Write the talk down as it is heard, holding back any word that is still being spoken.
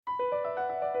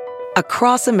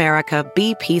Across America,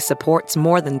 BP supports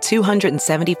more than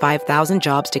 275,000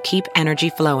 jobs to keep energy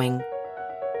flowing.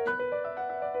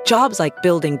 Jobs like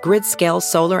building grid-scale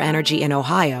solar energy in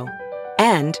Ohio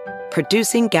and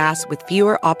producing gas with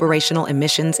fewer operational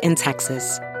emissions in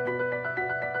Texas.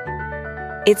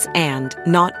 It's and,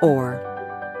 not or.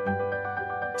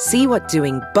 See what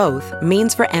doing both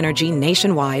means for energy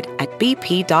nationwide at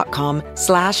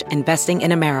bp.com/investing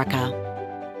in America.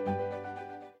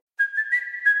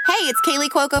 Hey, it's Kaylee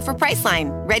Cuoco for Priceline.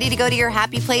 Ready to go to your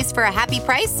happy place for a happy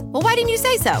price? Well, why didn't you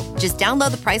say so? Just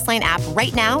download the Priceline app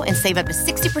right now and save up to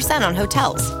 60% on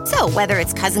hotels. So whether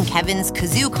it's Cousin Kevin's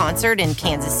Kazoo Concert in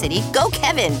Kansas City, go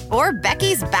Kevin, or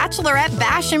Becky's Bachelorette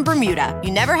Bash in Bermuda,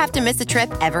 you never have to miss a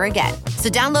trip ever again. So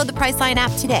download the Priceline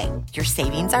app today. Your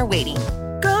savings are waiting.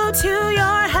 Go to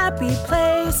your happy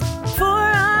place for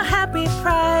a happy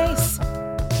price.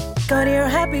 Go to your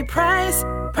happy price,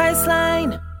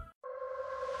 Priceline.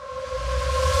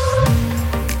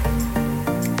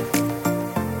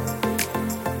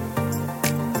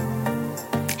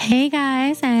 Hey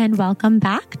guys, and welcome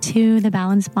back to the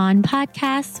Balance Bond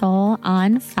podcast, Soul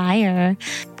on Fire.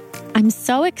 I'm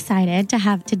so excited to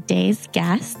have today's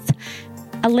guests,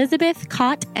 Elizabeth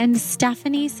Kott and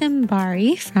Stephanie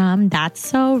Simbari from That's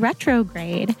So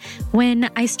Retrograde. When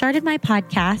I started my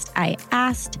podcast, I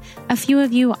asked a few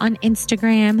of you on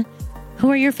Instagram, who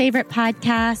are your favorite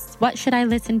podcasts? What should I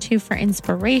listen to for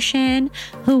inspiration?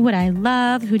 Who would I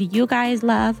love? Who do you guys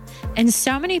love? And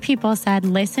so many people said,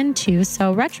 listen to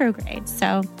So Retrograde.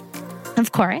 So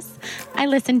of course, I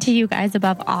listened to you guys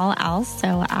above all else.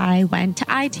 So I went to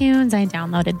iTunes, I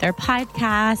downloaded their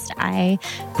podcast. I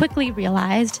quickly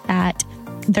realized that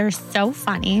they're so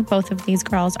funny. Both of these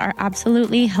girls are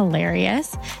absolutely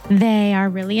hilarious. They are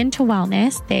really into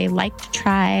wellness. They like to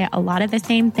try a lot of the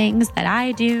same things that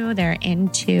I do. They're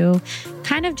into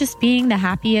kind of just being the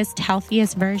happiest,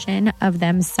 healthiest version of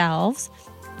themselves.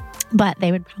 But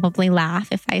they would probably laugh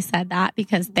if I said that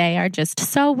because they are just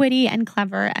so witty and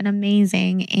clever and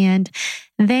amazing. And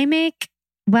they make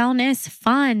wellness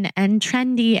fun and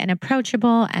trendy and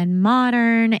approachable and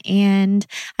modern. And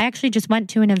I actually just went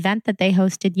to an event that they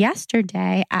hosted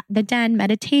yesterday at the Den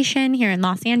Meditation here in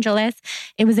Los Angeles.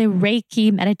 It was a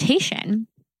Reiki meditation.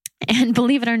 And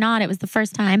believe it or not, it was the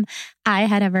first time I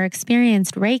had ever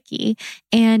experienced Reiki.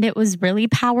 And it was really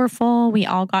powerful. We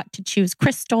all got to choose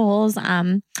crystals.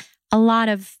 A lot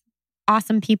of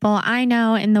awesome people I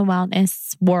know in the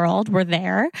wellness world were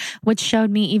there, which showed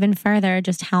me even further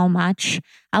just how much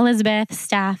Elizabeth,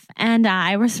 Steph, and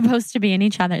I were supposed to be in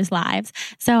each other's lives.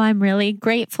 So I'm really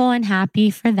grateful and happy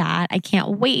for that. I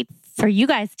can't wait for you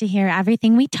guys to hear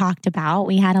everything we talked about.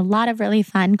 We had a lot of really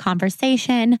fun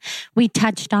conversation. We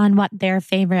touched on what their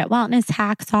favorite wellness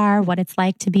hacks are, what it's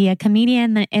like to be a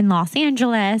comedian in Los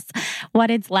Angeles, what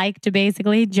it's like to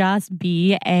basically just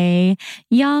be a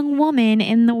young woman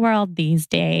in the world these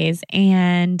days.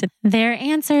 And their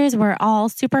answers were all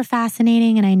super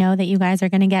fascinating. And I know that you guys are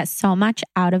going to get so much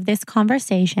out of this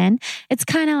conversation. It's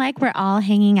kind of like we're all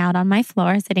hanging out on my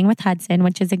floor, sitting with Hudson,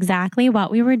 which is exactly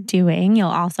what we were doing. You'll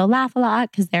also laugh a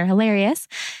lot because they're hilarious.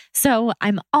 So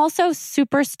I'm also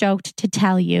super stoked to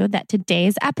tell you that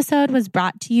today's episode was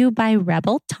brought to you by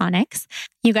Rebel Tonics.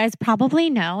 You guys probably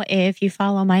know if you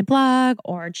follow my blog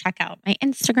or check out my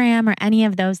Instagram or any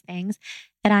of those things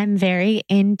that I'm very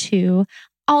into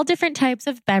all different types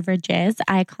of beverages.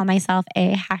 I call myself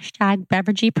a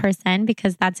 #beveragey person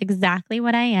because that's exactly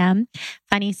what I am.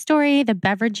 Funny story, the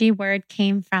beveragey word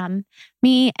came from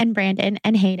me and Brandon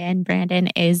and Hayden. Brandon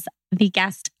is the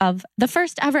guest of the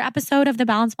first ever episode of the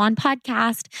Balance Bond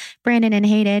podcast. Brandon and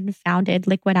Hayden founded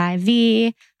Liquid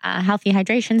IV, a healthy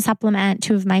hydration supplement,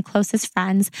 two of my closest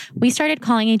friends. We started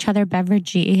calling each other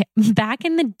beveragey back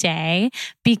in the day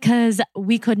because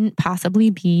we couldn't possibly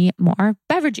be more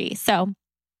beveragey. So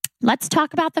let's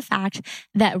talk about the fact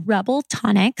that Rebel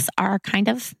Tonics are kind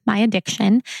of my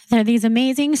addiction. They're these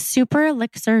amazing super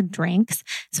elixir drinks.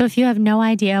 So if you have no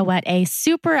idea what a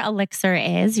super elixir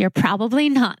is, you're probably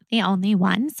not the only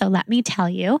one. So let me tell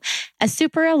you, a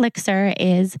super elixir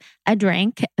is a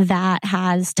drink that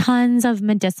has tons of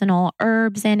medicinal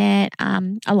herbs in it.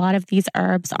 A lot of these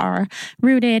herbs are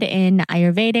rooted in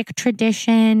Ayurvedic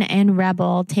tradition, and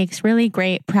Rebel takes really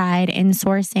great pride in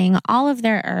sourcing all of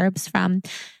their herbs from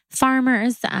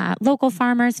farmers, local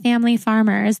farmers, family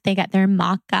farmers. They get their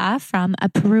maca from a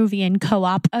Peruvian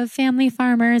co-op of family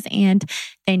farmers, and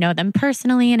they know them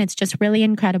personally. And it's just really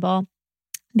incredible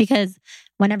because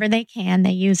whenever they can,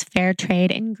 they use fair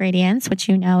trade ingredients, which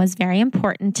you know is very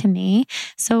important to me.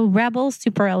 So Rebel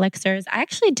Super Elixirs, I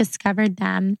actually discovered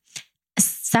them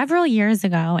several years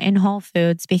ago in Whole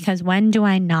Foods because when do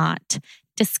I not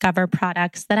discover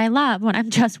products that I love when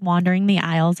I'm just wandering the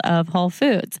aisles of Whole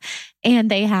Foods. And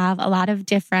they have a lot of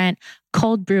different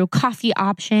cold brew coffee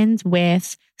options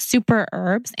with super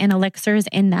herbs and elixirs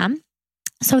in them.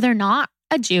 So they're not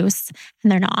a juice and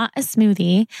they're not a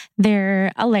smoothie.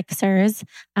 They're elixirs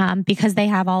because they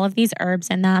have all of these herbs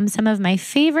in them. Some of my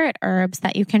favorite herbs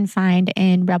that you can find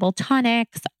in Rebel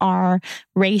Tonics are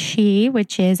reishi,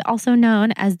 which is also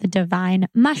known as the divine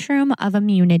mushroom of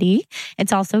immunity.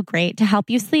 It's also great to help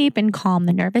you sleep and calm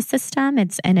the nervous system.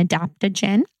 It's an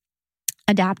adaptogen.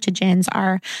 Adaptogens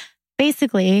are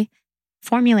basically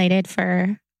formulated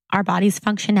for our body's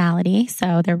functionality.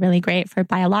 So they're really great for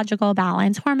biological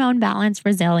balance, hormone balance,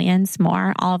 resilience,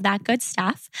 more, all of that good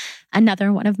stuff.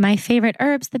 Another one of my favorite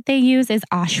herbs that they use is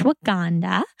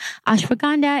ashwagandha.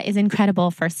 Ashwagandha is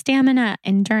incredible for stamina,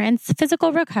 endurance,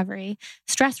 physical recovery,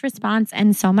 stress response,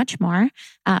 and so much more.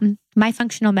 My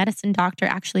functional medicine doctor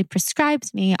actually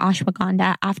prescribes me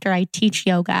ashwagandha after I teach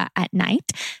yoga at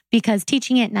night because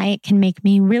teaching at night can make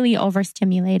me really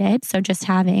overstimulated. So just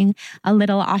having a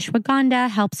little ashwagandha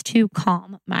helps to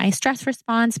calm my stress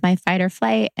response, my fight or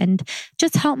flight, and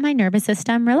just help my nervous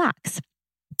system relax.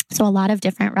 So a lot of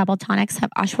different Rebel Tonics have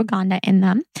ashwagandha in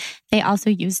them. They also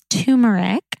use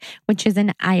turmeric, which is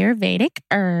an Ayurvedic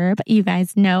herb. You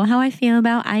guys know how I feel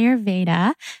about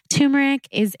Ayurveda. Turmeric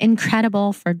is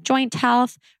incredible for joint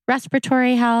health,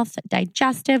 respiratory health,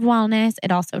 digestive wellness.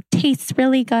 It also tastes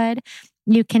really good.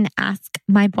 You can ask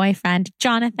my boyfriend,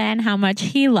 Jonathan, how much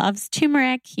he loves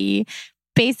turmeric. He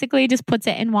basically just puts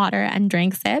it in water and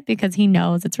drinks it because he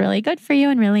knows it's really good for you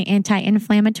and really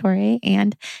anti-inflammatory.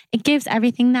 And it gives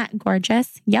everything that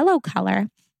gorgeous yellow color.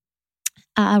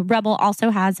 Rebel also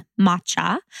has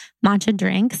matcha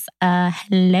drinks. Matcha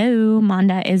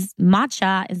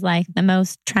is like the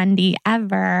most trendy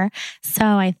ever. So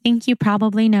I think you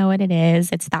probably know what it is.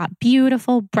 It's that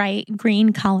beautiful bright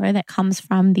green color that comes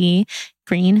from the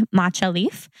green matcha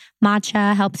leaf.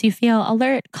 Matcha helps you feel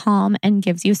alert, calm, and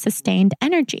gives you sustained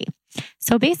energy.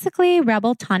 So basically,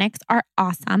 Rebel Tonics are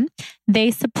awesome.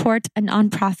 They support a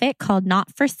nonprofit called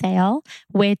Not for Sale,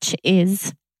 which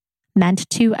is meant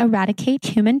to eradicate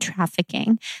human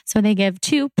trafficking. So they give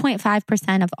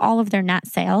 2.5% of all of their net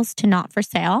sales to Not for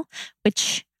Sale,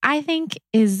 which I think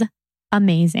is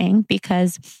amazing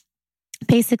because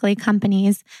basically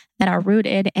companies that are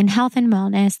rooted in health and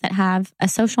wellness that have a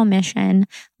social mission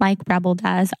like Rebel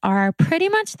does are pretty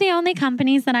much the only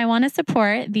companies that I want to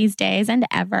support these days and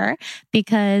ever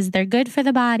because they're good for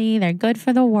the body, they're good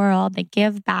for the world, they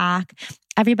give back.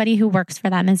 Everybody who works for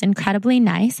them is incredibly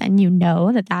nice, and you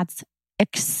know that that's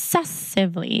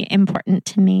excessively important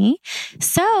to me.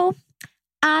 So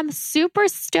I'm super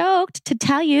stoked to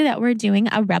tell you that we're doing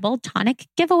a Rebel Tonic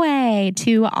giveaway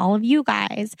to all of you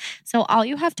guys. So all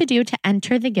you have to do to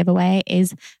enter the giveaway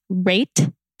is rate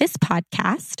this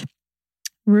podcast,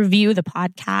 review the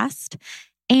podcast,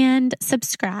 and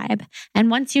subscribe. And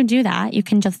once you do that, you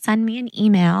can just send me an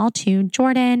email to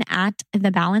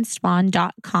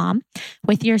jordan@thebalancedbond.com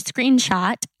with your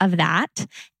screenshot of that,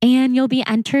 and you'll be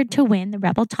entered to win the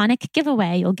Rebel Tonic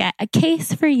giveaway. You'll get a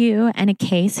case for you and a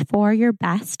case for your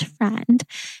best friend.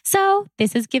 So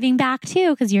this is giving back too,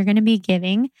 because you're going to be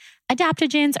giving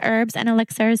adaptogens, herbs, and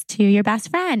elixirs to your best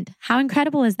friend. How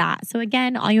incredible is that? So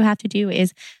again, all you have to do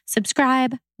is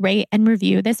subscribe, rate, and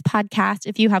review this podcast.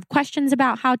 If you have questions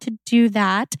about how to do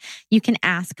that, you can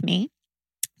ask me.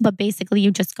 But basically,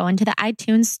 you just go into the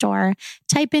iTunes store,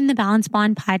 type in the Balance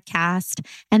Bond podcast,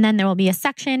 and then there will be a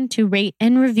section to rate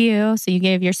and review. So you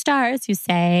give your stars, you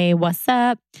say, what's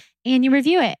up, and you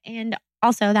review it. And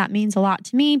also, that means a lot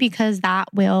to me because that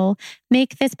will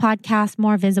make this podcast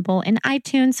more visible in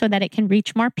iTunes so that it can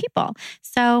reach more people.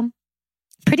 So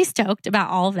pretty stoked about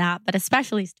all of that, but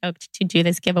especially stoked to do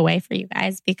this giveaway for you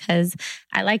guys because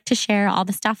I like to share all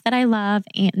the stuff that I love.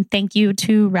 And thank you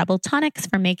to Rebel Tonics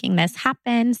for making this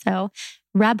happen. So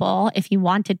Rebel, if you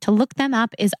wanted to look them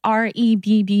up, is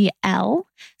REBBL.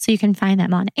 So you can find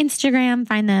them on Instagram,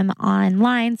 find them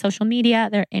online, social media.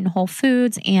 They're in Whole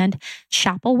Foods, and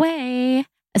shop away.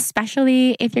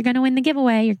 Especially if you're going to win the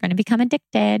giveaway, you're going to become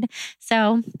addicted.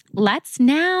 So let's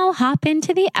now hop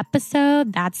into the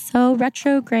episode. That's so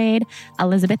retrograde.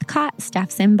 Elizabeth Kott,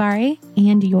 Steph Simbari,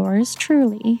 and yours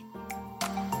truly.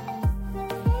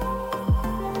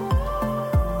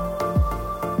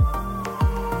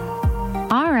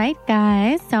 All right,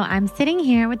 guys. So I'm sitting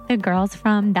here with the girls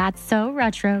from That's So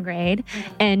Retrograde,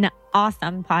 an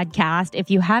awesome podcast. If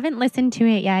you haven't listened to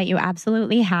it yet, you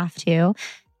absolutely have to.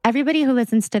 Everybody who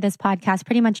listens to this podcast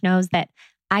pretty much knows that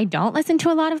I don't listen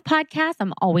to a lot of podcasts.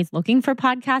 I'm always looking for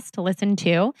podcasts to listen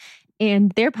to.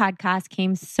 and their podcast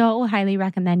came so highly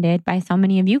recommended by so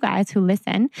many of you guys who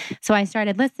listen. So I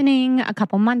started listening a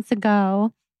couple months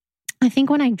ago. I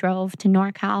think when I drove to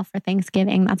NorCal for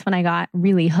Thanksgiving, that's when I got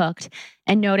really hooked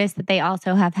and noticed that they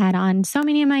also have had on so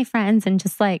many of my friends, and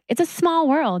just like, it's a small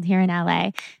world here in LA.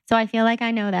 So I feel like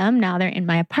I know them. Now they're in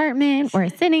my apartment. We're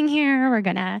sitting here. We're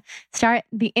going to start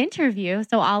the interview.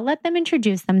 So I'll let them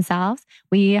introduce themselves.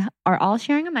 We are all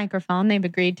sharing a microphone. They've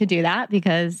agreed to do that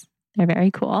because they're very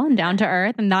cool and down to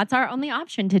earth. And that's our only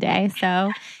option today.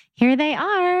 So here they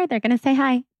are. They're going to say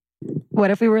hi. What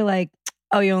if we were like,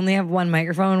 oh, you only have one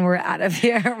microphone, we're out of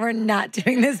here, we're not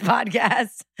doing this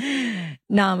podcast?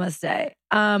 Namaste.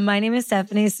 My name is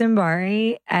Stephanie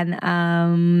Simbari, and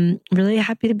I'm really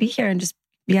happy to be here and just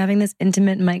be having this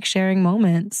intimate mic sharing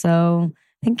moment. So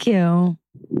thank you.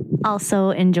 Also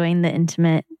enjoying the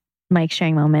intimate mic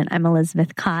sharing moment. I'm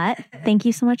Elizabeth Kott. Thank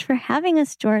you so much for having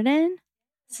us, Jordan.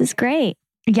 This is great.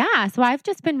 Yeah, so I've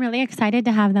just been really excited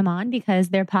to have them on because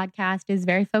their podcast is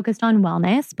very focused on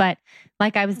wellness. But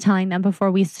like I was telling them before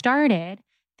we started,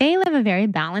 they live a very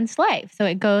balanced life. So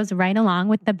it goes right along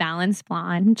with the Balanced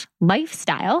Blonde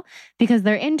lifestyle because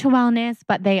they're into wellness,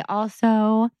 but they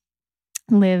also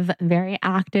live very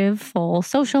active, full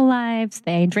social lives.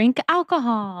 They drink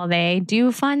alcohol. They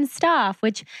do fun stuff,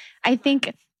 which I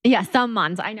think, yeah, some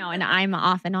months, I know. And I'm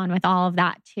off and on with all of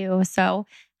that too. So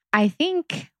I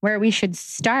think where we should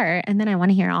start, and then I want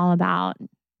to hear all about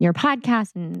your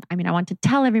podcast. And I mean, I want to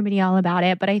tell everybody all about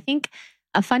it, but I think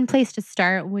a fun place to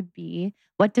start would be,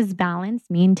 what does balance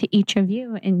mean to each of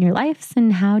you in your lives,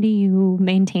 and how do you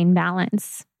maintain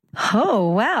balance? Oh,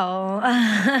 wow.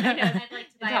 I'd like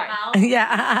to buy a vowel.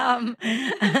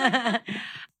 Yeah.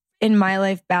 In my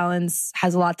life, balance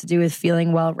has a lot to do with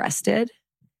feeling well rested.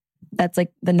 That's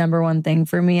like the number one thing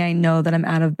for me. I know that I'm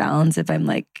out of balance if I'm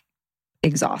like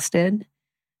exhausted.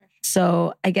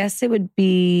 So I guess it would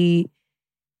be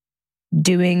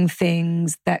doing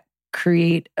things that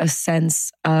create a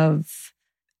sense of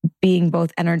being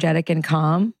both energetic and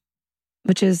calm,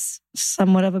 which is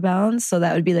somewhat of a balance. So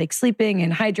that would be like sleeping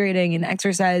and hydrating and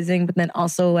exercising, but then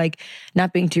also like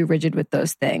not being too rigid with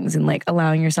those things and like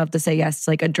allowing yourself to say yes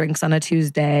to like a drinks on a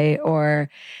Tuesday, or,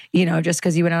 you know, just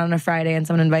because you went out on a Friday and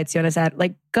someone invites you on a Saturday,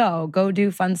 like go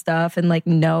do fun stuff and like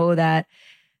know that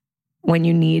when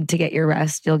you need to get your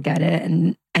rest, you'll get it.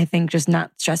 And I think just not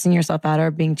stressing yourself out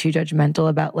or being too judgmental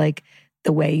about like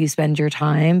the way you spend your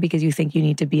time because you think you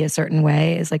need to be a certain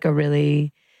way is like a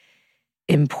really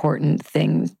important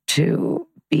thing to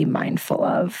be mindful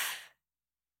of.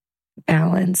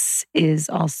 Balance is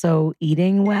also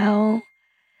eating well,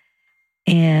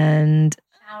 and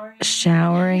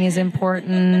showering is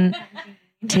important.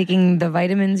 Taking the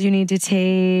vitamins you need to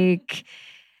take,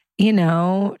 you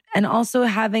know, and also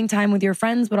having time with your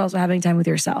friends, but also having time with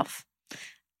yourself.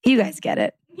 You guys get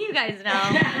it. You guys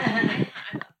know.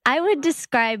 I would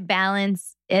describe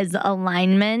balance as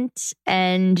alignment.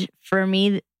 And for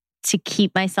me to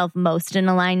keep myself most in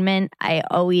alignment, I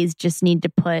always just need to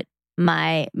put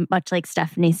my, much like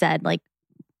Stephanie said, like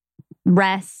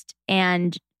rest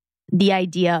and the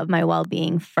idea of my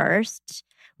well-being first,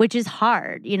 which is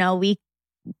hard. You know,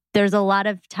 there's a lot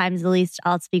of times, at least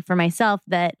I'll speak for myself,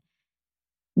 that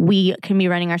we can be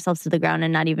running ourselves to the ground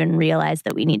and not even realize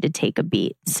that we need to take a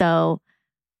beat. So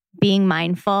being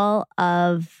mindful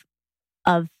of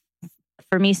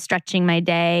for me, stretching my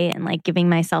day and like giving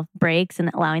myself breaks and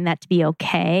allowing that to be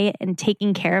okay, and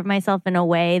taking care of myself in a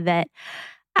way that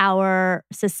our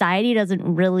society doesn't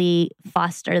really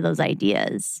foster those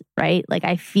ideas, right? Like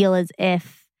I feel as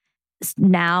if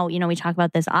now, you know, we talk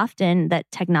about this often,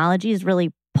 that technology is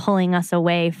really pulling us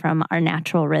away from our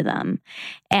natural rhythm.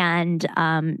 And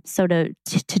so to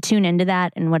tune into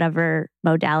that in whatever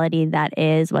modality that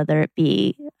is, whether it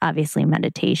be obviously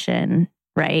meditation,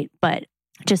 right? But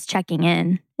just checking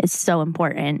in is so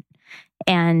important.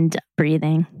 And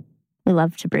breathing. We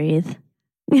love to breathe.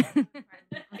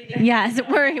 Yes,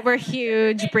 we're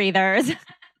huge breathers.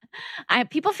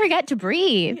 People forget to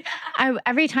breathe.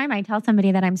 Every time I tell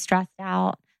somebody that I'm stressed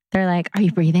out, they're like, "Are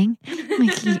you breathing?" I'm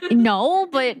like, "No,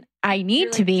 but I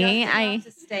need to be."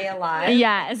 To stay alive.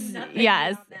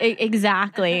 Yes,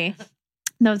 exactly.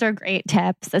 Those are great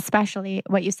tips, especially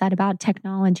what you said about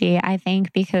technology. I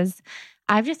think because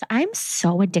I'm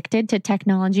so addicted to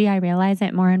technology. I realize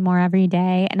it more and more every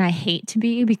day, and I hate to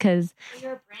be because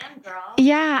you're a brand girl.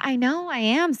 Yeah, I know I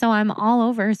am. So I'm all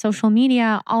over social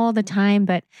media all the time,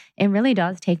 but it really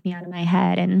does take me out of my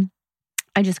head. And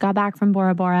I just got back from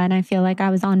Bora Bora and I feel like I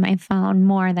was on my phone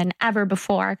more than ever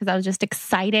before because I was just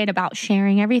excited about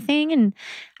sharing everything. And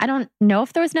I don't know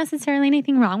if there was necessarily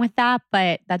anything wrong with that,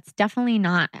 but that's definitely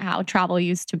not how travel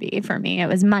used to be for me. It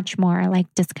was much more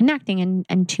like disconnecting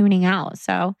and tuning out.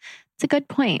 So it's a good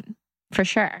point for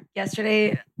sure.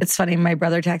 Yesterday, it's funny. My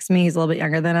brother texted me. He's a little bit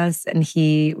younger than us. And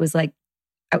he was like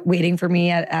waiting for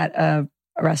me at a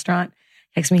restaurant.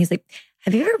 He texted me. He's like,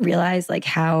 have you ever realized like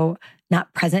how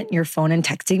not present your phone and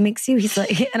texting makes you? He's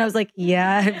like, and I was like,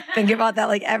 yeah, I think about that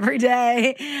like every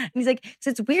day. And he's like, so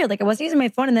it's weird. Like I wasn't using my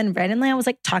phone. And then randomly I was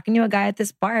like talking to a guy at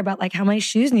this bar about like how my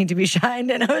shoes need to be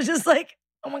shined. And I was just like,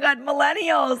 oh my God,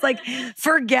 millennials, like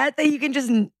forget that you can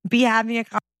just be having a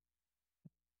conversation.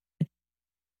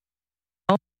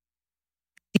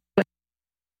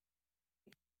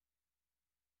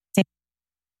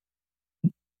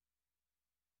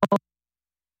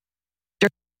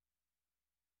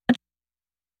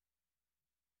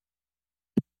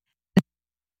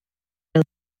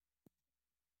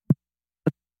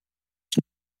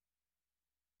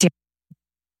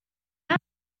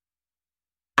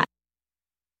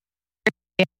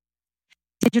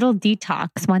 Digital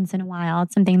detox once in a while.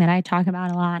 It's something that I talk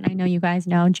about a lot. And I know you guys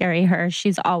know Jerry Hirsch.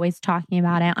 She's always talking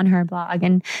about it on her blog.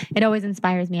 And it always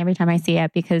inspires me every time I see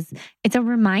it because it's a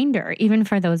reminder, even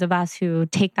for those of us who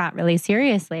take that really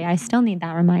seriously. I still need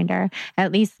that reminder,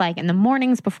 at least like in the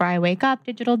mornings before I wake up,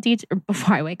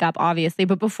 before I wake up, obviously,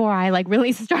 but before I like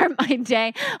really start my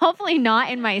day, hopefully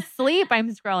not in my sleep, I'm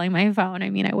scrolling my phone.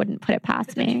 I mean, I wouldn't put it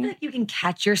past me. Do you feel like you can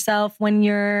catch yourself when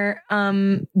you're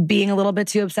being a little bit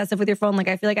too obsessive with your phone?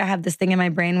 Like I feel like I have this thing in my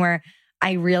brain where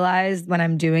I realize when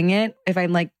I'm doing it, if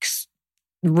I'm like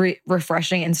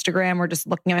refreshing Instagram or just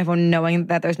looking at my phone, knowing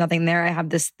that there's nothing there, I have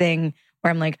this thing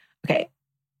where I'm like, okay,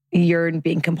 you're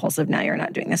being compulsive now. You're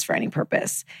not doing this for any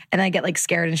purpose. And I get like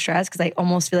scared and stressed because I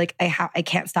almost feel like I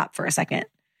can't stop for a second.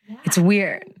 Yeah. It's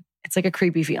weird. It's like a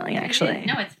creepy feeling, actually.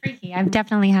 No, it's freaky. I've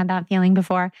definitely had that feeling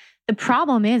before. The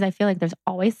problem is I feel like there's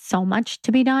always so much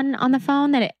to be done on the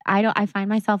phone that I find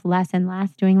myself less and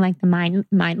less doing like the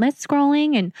mindless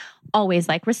scrolling and always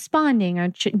like responding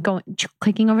or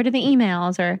clicking over to the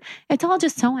emails, or it's all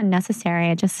just so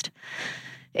unnecessary.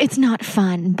 It's not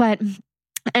fun. But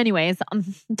anyways,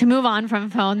 to move on from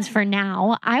phones for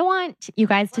now, I want you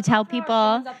guys to tell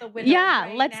people,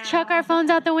 let's chuck our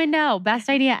phones out the window. Best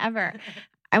idea ever.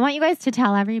 I want you guys to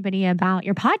tell everybody about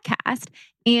your podcast.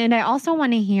 And I also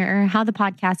want to hear how the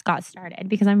podcast got started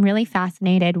because I'm really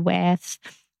fascinated with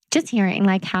just hearing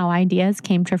like how ideas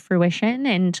came to fruition.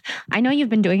 And I know you've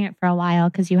been doing it for a while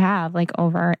because you have like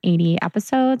over 80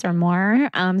 episodes or more.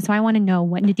 So I want to know,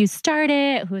 when did you start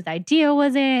it? Whose idea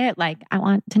was it? Like, I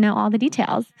want to know all the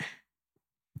details.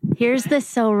 Here's the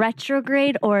So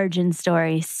Retrograde origin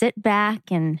story. Sit back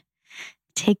and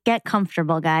get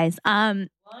comfortable, guys.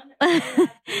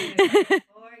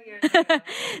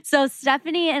 So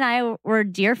Stephanie and I were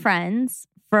dear friends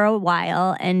for a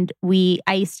while, and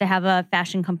I used to have a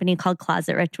fashion company called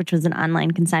Closet Rich, which was an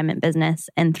online consignment business.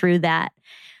 And through that,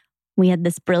 we had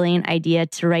this brilliant idea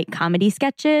to write comedy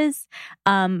sketches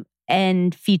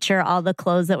and feature all the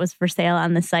clothes that was for sale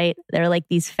on the site. They're like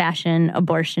these fashion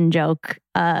abortion joke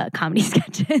comedy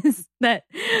sketches that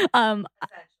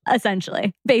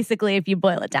essentially, basically, if you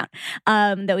boil it down,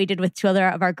 that we did with two other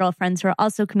of our girlfriends who are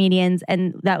also comedians.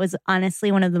 And that was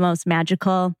honestly one of the most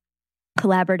magical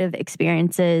collaborative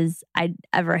experiences I'd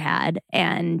ever had.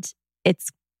 And it's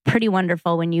pretty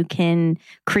wonderful when you can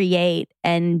create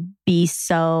and be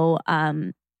so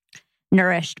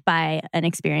nourished by an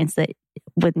experience that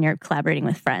when you're collaborating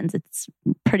with friends, it's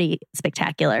pretty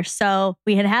spectacular. So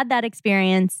we had that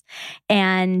experience.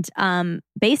 And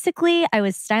basically, I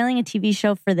was styling a TV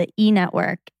show for the E!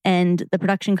 Network, and the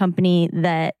production company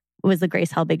that was the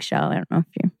Grace Helbig show. I don't know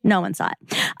if no one saw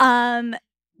it.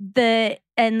 The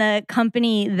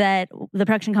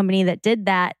production company that did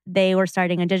that, they were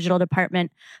starting a digital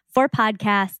department for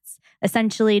podcasts,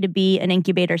 essentially to be an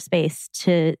incubator space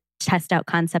to test out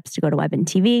concepts to go to web and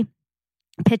TV.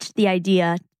 Pitched the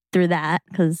idea through that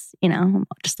because, I'm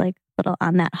just like little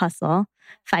on that hustle,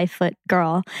 5-foot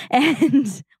girl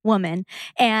and woman.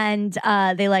 And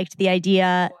they liked the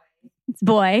idea.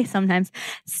 Boy, sometimes.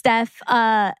 Steph,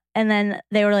 and then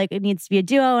they were like, it needs to be a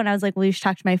duo. And I was like, well, you should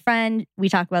talk to my friend. We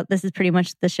talk about, this is pretty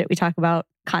much the shit we talk about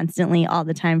constantly, all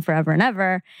the time, forever and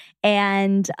ever.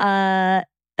 And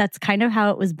that's kind of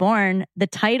how it was born. The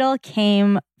title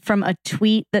came from a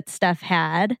tweet that Steph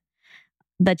had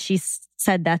that she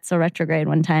said that's so retrograde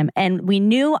one time. And we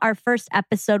knew our first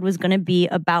episode was going to be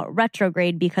about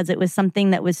retrograde because it was something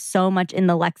that was so much in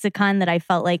the lexicon that I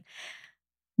felt like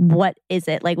what is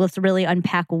it? Like, let's really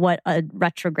unpack what a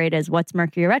retrograde is. What's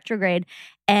Mercury retrograde?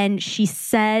 And she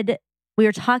said, we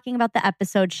were talking about the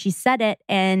episode. She said it,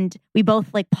 and we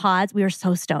both like paused. We were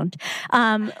so stoned.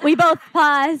 We both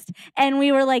paused, and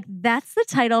we were like, "That's the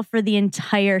title for the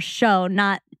entire show,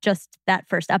 not just that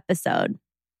first episode."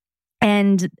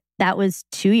 And that was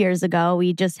 2 years ago.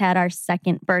 We just had our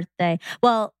second birthday.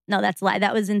 Well, no, that's a lie.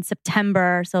 That was in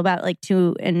September, so about like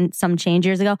 2 and some change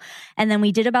years ago. And then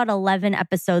we did about 11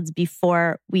 episodes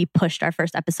before we pushed our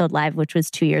first episode live, which was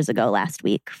 2 years ago last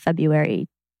week, February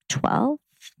 12th.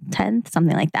 10th,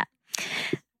 something like that.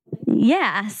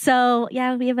 Yeah. So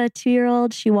yeah, we have a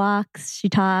 2-year-old. She walks, she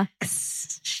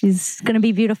talks. She's going to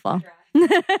be beautiful.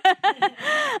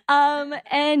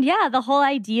 And yeah, the whole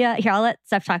idea here, I'll let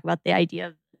Steph talk about the idea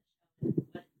of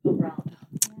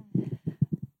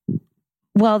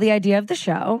Well, the idea of the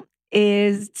show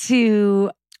is to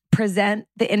present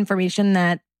the information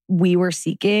that we were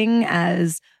seeking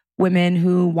as women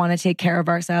who want to take care of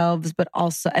ourselves, but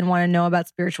also and want to know about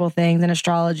spiritual things and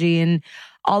astrology and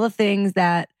all the things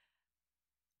that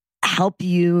help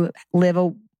you live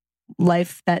a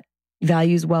life that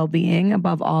values well-being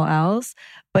above all else,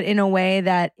 but in a way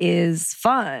that is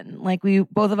fun. Like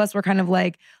both of us were kind of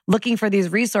like looking for these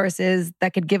resources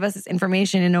that could give us this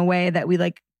information in a way that we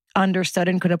like understood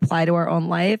and could apply to our own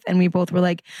life. And we both were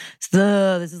like,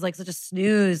 this is like such a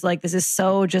snooze. Like this is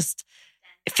so just...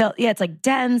 It felt, it's like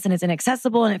dense and it's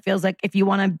inaccessible. And it feels like if you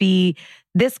want to be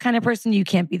this kind of person, you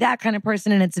can't be that kind of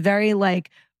person. And it's very like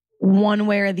one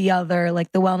way or the other,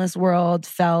 like the wellness world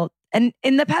felt. And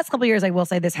in the past couple of years, I will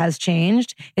say this has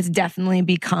changed. It's definitely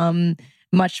become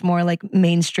much more like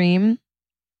mainstream.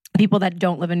 People that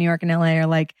don't live in New York and LA are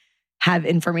like, have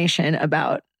information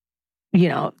about,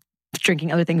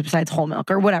 drinking other things besides whole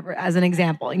milk or whatever, as an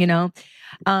example,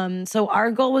 So our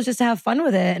goal was just to have fun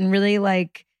with it and really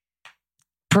like,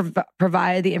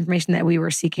 provide the information that we were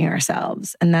seeking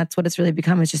ourselves. And that's what it's really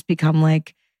become. It's just become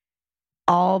like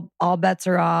all bets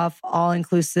are off, all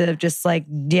inclusive, just like,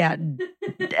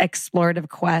 explorative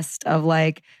quest of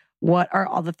like, what are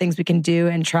all the things we can do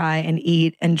and try and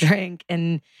eat and drink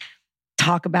and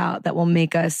talk about that will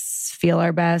make us feel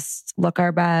our best, look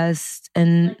our best.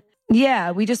 And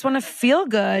we just want to feel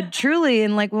good, truly.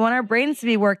 And like, we want our brains to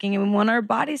be working and we want our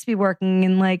bodies to be working.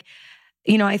 And like,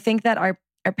 I think that our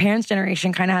parents'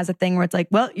 generation kind of has a thing where it's like,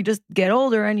 well, you just get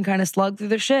older and you kind of slug through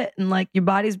the shit and like your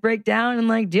bodies break down and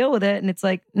like deal with it. And it's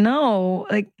like, no,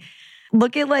 like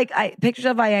look at like pictures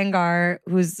of Iyengar,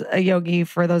 who's a yogi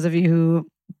for those of you who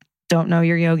don't know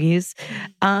your yogis.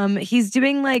 He's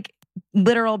doing like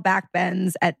literal back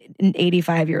bends at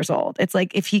 85 years old. It's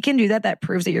like, if he can do that, that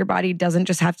proves that your body doesn't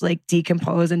just have to like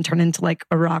decompose and turn into like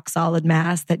a rock solid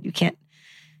mass that you can't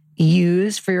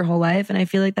use for your whole life. And I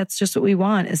feel like that's just what we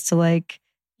want, is to like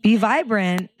be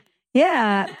vibrant.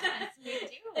 Yeah.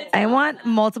 I want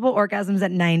multiple orgasms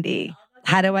at 90.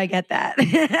 How do I get that?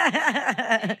 Did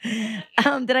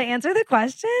I answer the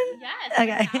question? Yes.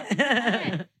 Okay.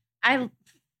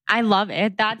 I love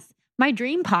it. That's my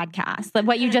dream podcast. Like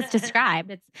what you just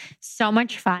described. It's so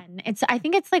much fun. I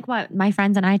think it's like what my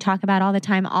friends and I talk about all the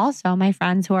time. Also, my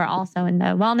friends who are also in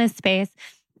the wellness space.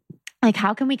 Like,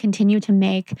 how can we continue to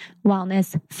make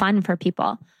wellness fun for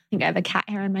people? I think I have a cat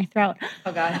hair in my throat.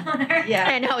 Oh God. Yeah.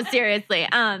 I know, seriously.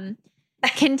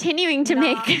 Continuing to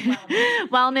make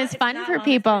wellness fun for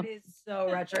people. It is so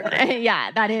retrograde.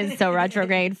 Yeah, that is so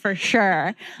retrograde for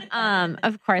sure.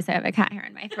 Of course, I have a cat hair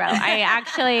in my throat. I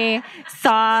actually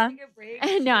saw.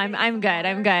 No, I'm good.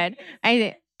 I'm good.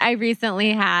 I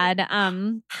recently had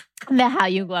the How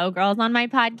You Glow girls on my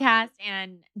podcast,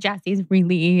 and Jessie's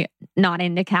really not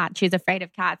into cats. She's afraid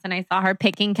of cats. And I saw her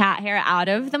picking cat hair out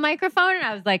of the microphone, and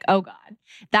I was like, oh God,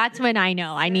 that's when I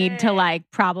know I need to like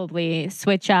probably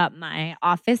switch up my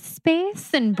office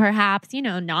space and perhaps,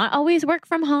 not always work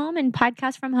from home and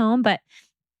podcast from home, but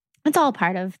it's all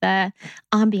part of the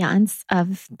ambiance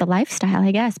of the lifestyle,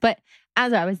 I guess. But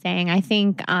as I was saying, I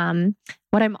think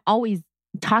what I'm always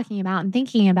talking about and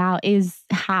thinking about is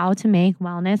how to make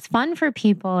wellness fun for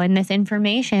people, and this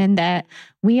information that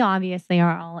we obviously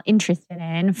are all interested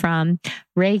in, from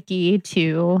Reiki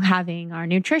to having our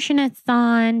nutritionists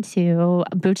on to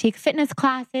boutique fitness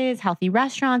classes, healthy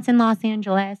restaurants in Los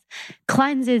Angeles,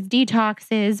 cleanses,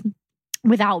 detoxes,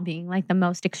 without being like the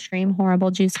most extreme, horrible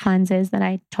juice cleanses that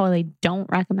I totally don't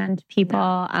recommend to people.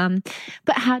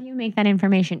 But how do you make that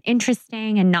information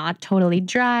interesting and not totally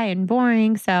dry and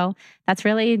boring? So that's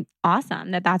really awesome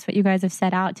that that's what you guys have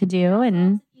set out to do.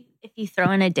 And If you throw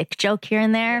in a dick joke here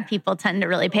and there, people tend to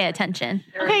really pay attention.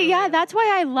 Okay, yeah, that's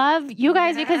why I love you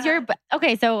guys because you're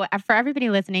okay. So for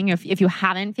everybody listening, if you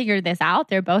haven't figured this out,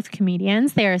 they're both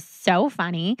comedians. They are so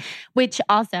funny, which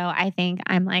also I think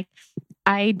I'm like,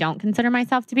 I don't consider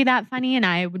myself to be that funny, and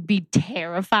I would be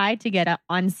terrified to get up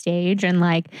on stage and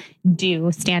like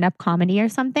do stand-up comedy or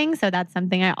something. So that's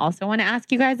something I also want to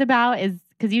ask you guys about is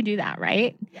because you do that,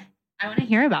 right? Yeah. I want to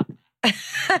hear about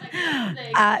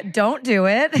don't do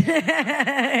it.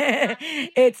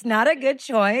 It's not a good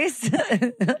choice.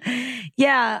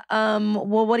 Yeah.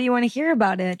 Well, what do you want to hear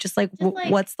about it? Just like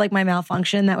what's like my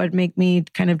malfunction that would make me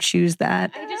kind of choose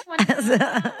that? I just want to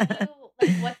know,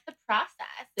 like, what's the process?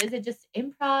 Is it just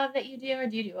improv that you do, or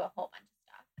do you do a whole bunch of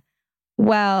stuff?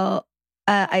 Well,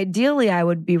 ideally, I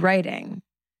would be writing,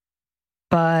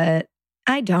 but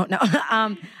I don't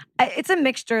know. It's a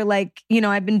mixture. Like, you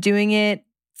know, I've been doing it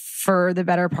for the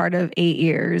better part of 8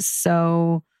 years.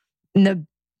 So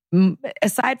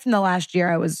aside from the last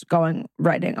year, I was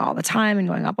writing all the time and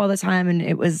going up all the time. And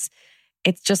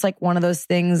it's just like one of those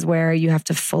things where you have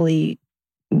to fully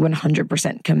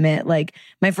 100% commit. Like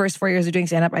my first 4 years of doing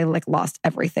stand-up, I like lost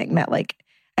everything. That like,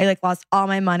 I like lost all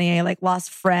my money. I like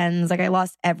lost friends. Like I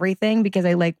lost everything because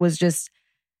I like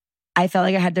I felt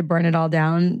like I had to burn it all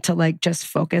down to like just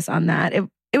focus on that.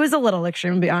 It was a little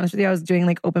extreme, to be honest with you. I was doing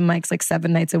like open mics like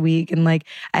 7 nights a week and like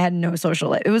I had no social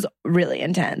life. It was really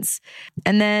intense.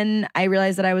 And then I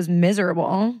realized that I was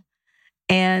miserable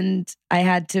and I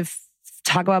had to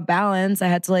talk about balance. I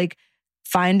had to like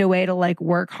find a way to like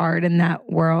work hard in that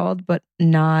world, but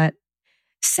not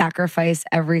sacrifice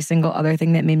every single other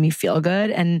thing that made me feel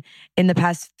good. And in the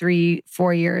past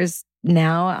 3-4 years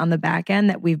now on the back end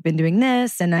that we've been doing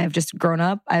this and I've just grown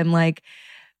up, I'm like,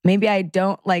 maybe I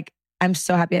don't like, I'm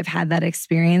so happy I've had that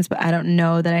experience, but I don't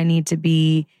know that I need to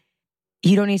be,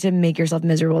 you don't need to make yourself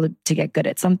miserable to get good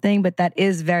at something. But that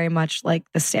is very much like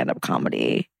the stand-up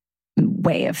comedy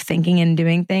way of thinking and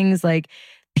doing things. Like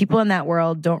people in that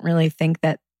world don't really think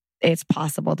that it's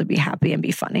possible to be happy and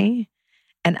be funny.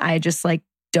 And I just like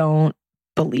don't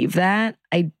believe that.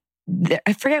 I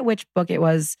forget which book it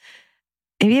was.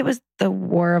 Maybe it was The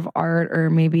War of Art or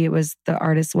maybe it was The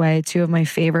Artist's Way, 2 of my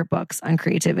favorite books on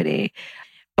creativity.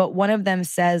 But one of them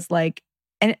says like,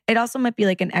 and it also might be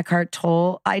like an Eckhart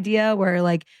Tolle idea where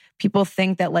like people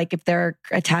think that like if they're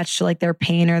attached to like their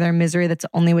pain or their misery, that's the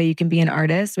only way you can be an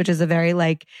artist, which is a very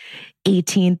like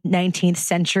 18th, 19th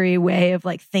century way of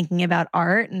like thinking about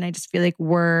art. And I just feel like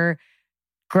we're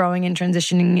growing and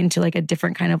transitioning into like a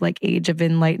different kind of like age of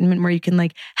enlightenment where you can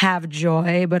like have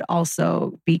joy, but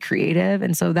also be creative.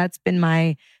 And so that's been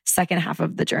my second half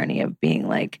of the journey of being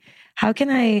like, how can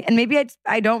I, and maybe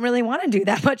I don't really want to do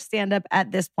that much stand-up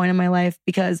at this point in my life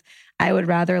because I would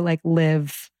rather like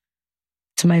live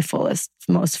to my fullest,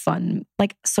 most fun.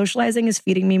 Like socializing is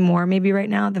feeding me more maybe right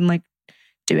now than like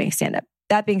doing stand-up.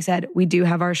 That being said, we do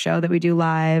have our show that we do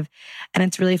live and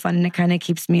it's really fun and it kind of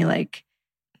keeps me like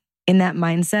in that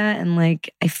mindset and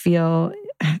like I feel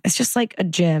it's just like a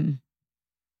gym,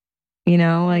 you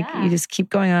know, like you just keep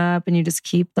going up and you just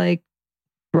keep like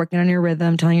working on your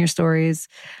rhythm, telling your stories.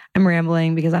 I'm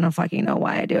rambling because I don't fucking know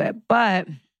why I do it, but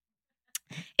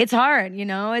it's hard, you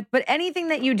know, but anything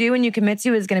that you do and you commit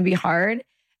to is going to be hard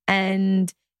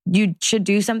and you should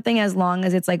do something as long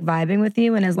as it's like vibing with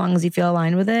you and as long as you feel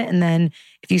aligned with it. And then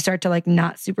if you start to like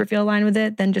not super feel aligned with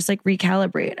it, then just like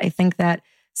recalibrate. I think that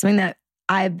something that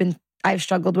I've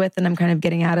struggled with and I'm kind of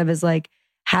getting out of is like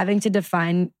having to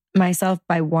define myself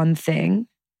by one thing.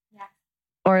 Yeah.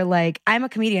 Or like, I'm a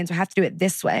comedian, so I have to do it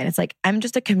this way. And it's like, I'm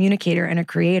just a communicator and a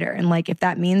creator. And like, if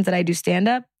that means that I do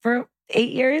stand-up for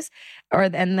 8 years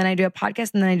and then I do a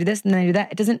podcast and then I do this and then I do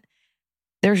that,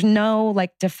 there's no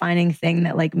like defining thing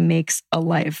that like makes a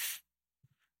life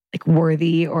like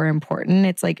worthy or important.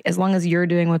 It's like, as long as you're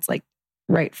doing what's like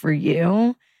right for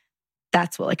you,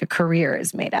 that's what like a career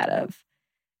is made out of.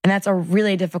 And that's a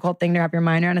really difficult thing to wrap your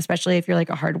mind around, especially if you're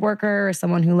like a hard worker or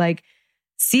someone who like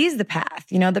sees the path,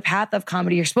 you know, the path of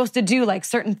comedy. You're supposed to do like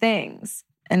certain things.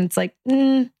 And it's like,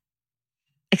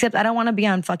 except I don't want to be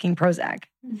on fucking Prozac.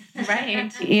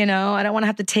 Right. You know, I don't want to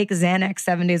have to take Xanax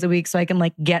 7 days a week so I can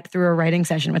like get through a writing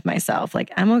session with myself.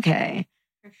 Like, I'm okay.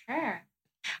 For sure.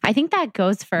 I think that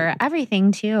goes for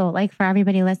everything too. Like for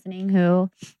everybody listening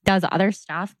who does other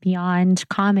stuff beyond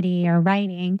comedy or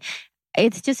writing.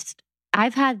 It's just,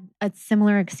 I've had a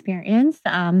similar experience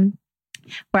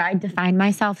where I define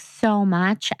myself so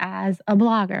much as a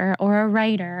blogger or a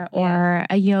writer or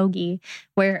a yogi,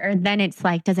 where then it's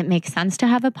like, does it make sense to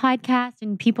have a podcast?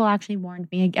 And people actually warned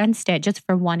me against it just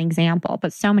for one example,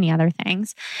 but so many other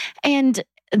things. And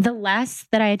the less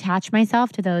that I attach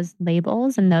myself to those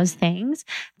labels and those things,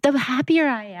 the happier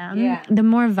I am, the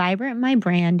more vibrant my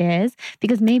brand is,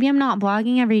 because maybe I'm not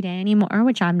blogging every day anymore,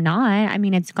 which I'm not. I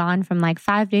mean, it's gone from like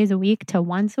 5 days a week to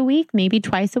once a week, maybe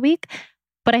twice a week.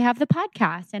 But I have the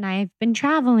podcast and I've been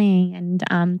traveling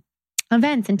and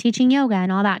events and teaching yoga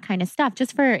and all that kind of stuff,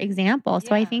 just for example.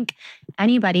 So I think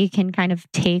anybody can kind of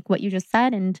take what you just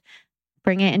said and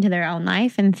bring it into their own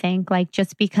life and think like,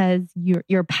 just because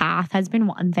your path has been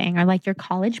one thing, or like your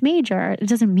college major, it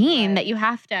doesn't mean that you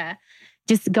have to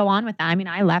just go on with that. I mean,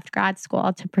 I left grad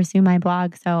school to pursue my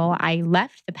blog, so I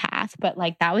left the path, but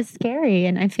like that was scary.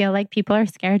 And I feel like people are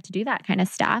scared to do that kind of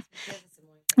stuff.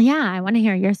 Yeah, I want to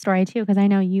hear your story too, because I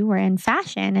know you were in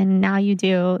fashion and now you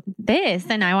do this,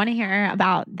 and I want to hear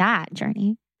about that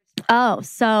journey. Oh,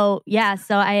 so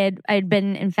I had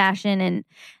been in fashion, and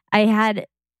I had,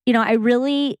 I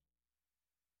really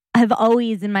have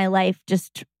always in my life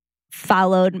just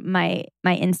followed my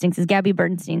instincts. As Gabby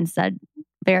Bernstein said a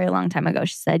very long time ago,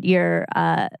 she said, your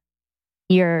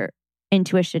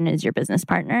intuition is your business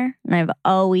partner. And I've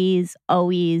always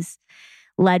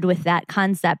led with that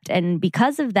concept. And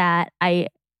because of that, I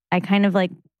kind of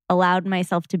like allowed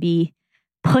myself to be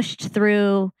pushed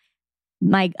through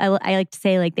I like to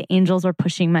say like the angels were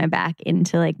pushing my back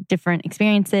into like different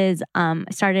experiences. I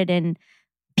started in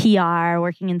PR,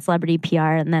 working in celebrity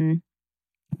PR, and then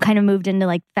kind of moved into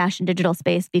like fashion digital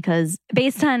space, because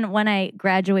based on when I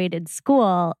graduated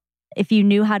school, if you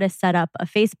knew how to set up a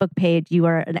Facebook page, you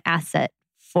were an asset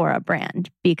for a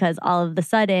brand, because all of a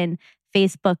sudden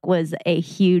Facebook was a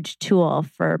huge tool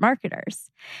for marketers.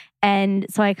 And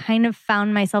so I kind of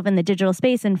found myself in the digital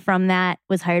space, and from that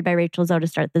was hired by Rachel Zoe to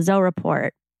start the Zoe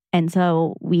Report. And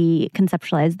so we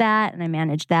conceptualized that, and I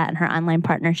managed that and her online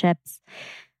partnerships.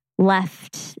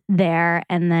 Left there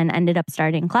and then ended up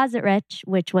starting Closet Rich,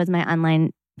 which was my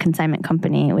online consignment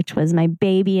company, which was my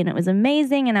baby, and it was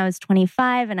amazing. And I was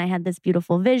 25 and I had this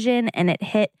beautiful vision, and it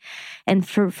hit. And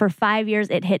for 5 years,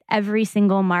 it hit every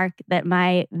single mark that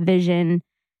my vision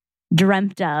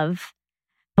dreamt of.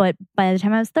 But by the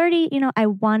time I was 30, I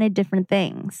wanted different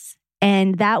things.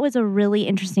 And that was a really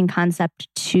interesting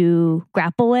concept to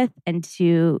grapple with and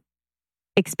to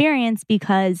experience,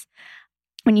 because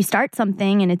when you start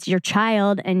something and it's your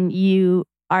child and you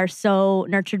are so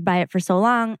nurtured by it for so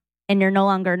long and you're no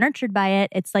longer nurtured by it,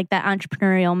 it's like that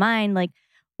entrepreneurial mind. Like,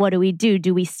 what do we do?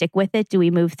 Do we stick with it? Do we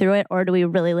move through it? Or do we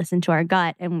really listen to our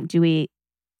gut? And do we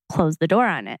close the door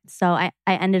on it? So I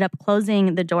ended up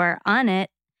closing the door on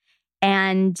it.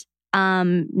 And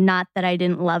not that I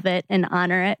didn't love it and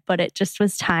honor it, but it just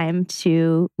was time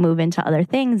to move into other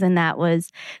things. And that was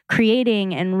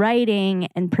creating and writing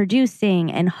and producing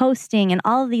and hosting and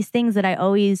all of these things that I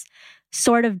always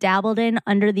sort of dabbled in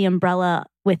under the umbrella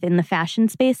within the fashion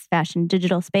space, fashion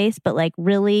digital space, but like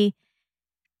really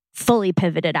fully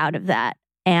pivoted out of that.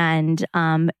 And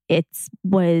it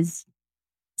was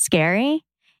scary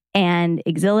and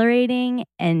exhilarating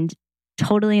and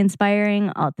totally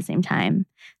inspiring all at the same time.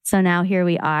 So now here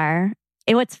we are.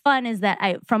 And what's fun is that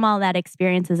from all that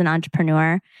experience as an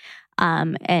entrepreneur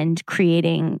and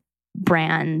creating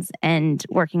brands and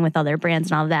working with other brands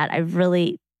and all of that, I've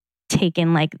really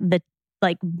taken like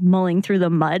mulling through the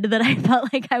mud that I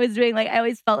felt like I was doing. Like I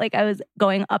always felt like I was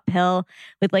going uphill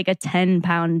with like a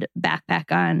 10-pound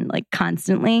backpack on, like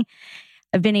constantly.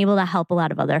 I've been able to help a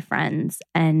lot of other friends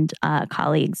and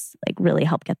colleagues like really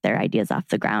help get their ideas off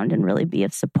the ground and really be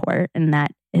of support. And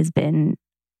that has been,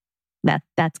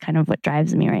 that's kind of what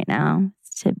drives me right now,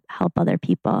 to help other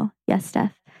people. Yes,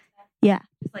 Steph? Yeah.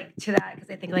 Just like to that, because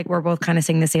I think like we're both kind of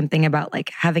saying the same thing about like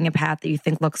having a path that you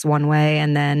think looks one way,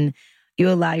 and then you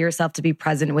allow yourself to be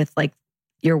present with like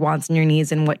your wants and your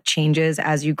needs and what changes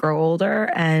as you grow older,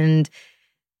 and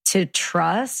to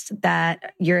trust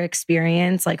that your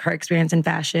experience, like her experience in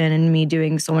fashion and me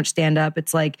doing so much stand-up,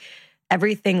 it's like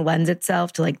everything lends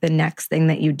itself to like the next thing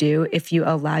that you do if you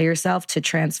allow yourself to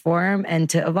transform and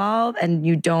to evolve, and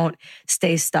you don't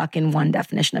stay stuck in one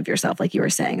definition of yourself, like you were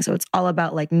saying. So it's all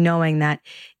about like knowing that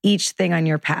each thing on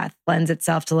your path lends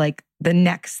itself to like the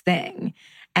next thing.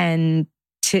 And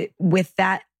with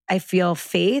that, I feel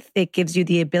faith, it gives you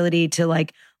the ability to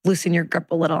like loosen your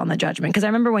grip a little on the judgment. Because I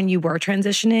remember when you were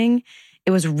transitioning,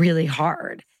 it was really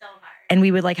hard. So hard. And we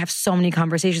would like have so many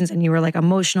conversations, and you were like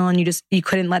emotional, and you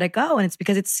couldn't let it go. And it's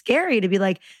because it's scary to be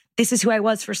like, this is who I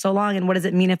was for so long. And what does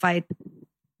it mean if I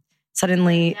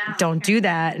suddenly don't do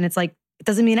that? And it's like, it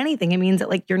doesn't mean anything. It means that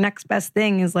like your next best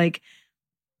thing is like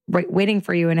waiting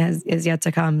for you and is yet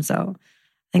to come. So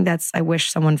I think I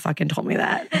wish someone fucking told me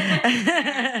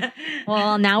that.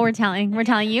 Well, now we're telling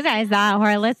you guys that who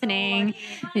are listening.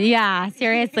 Yeah,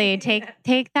 seriously,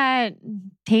 take that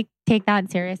take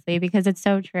that seriously because it's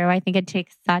so true. I think it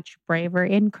takes such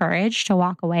bravery and courage to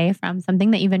walk away from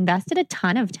something that you've invested a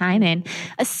ton of time in,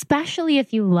 especially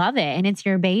if you love it and it's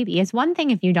your baby. It's one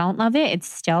thing if you don't love it, it's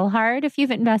still hard if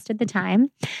you've invested the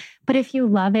time. But if you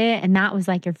love it and that was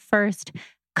like your first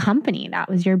company, that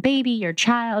was your baby, your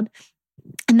child,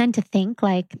 and then to think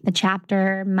like the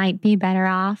chapter might be better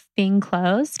off being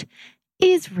closed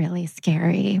is really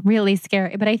scary, really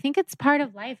scary. But I think it's part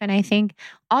of life. And I think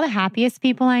all the happiest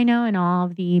people I know and all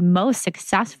of the most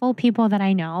successful people that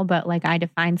I know, but like I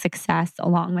define success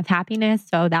along with happiness.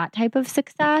 So that type of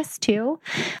success too,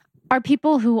 are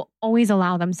people who always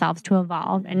allow themselves to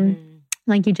evolve. And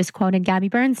like you just quoted Gabby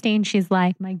Bernstein, she's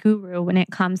like my guru when it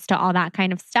comes to all that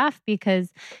kind of stuff,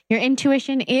 because your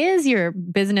intuition is your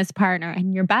business partner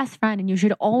and your best friend. And you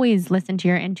should always listen to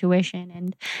your intuition.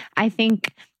 And I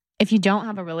think if you don't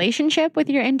have a relationship with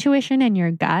your intuition and your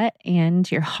gut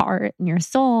and your heart and your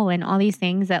soul and all these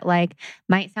things that like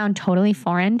might sound totally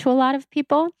foreign to a lot of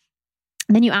people,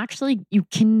 then you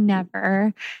can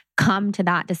never come to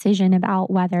that decision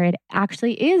about whether it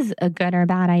actually is a good or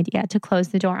bad idea to close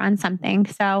the door on something.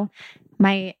 So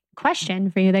my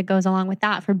question for you that goes along with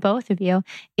that for both of you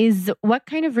is, what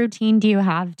kind of routine do you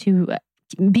have to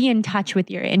be in touch with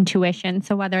your intuition?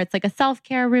 So whether it's like a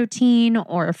self-care routine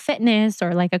or fitness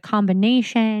or like a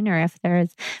combination, or if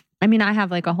there's, I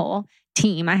have like a whole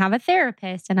team. I have a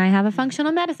therapist and I have a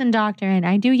functional medicine doctor and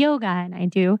I do yoga and I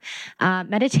do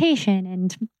meditation.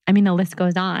 And the list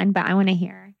goes on, but I want to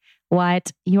hear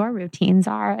what your routines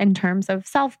are in terms of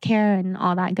self-care and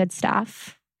all that good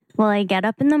stuff. Well, I get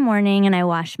up in the morning and I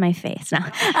wash my face. No,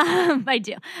 I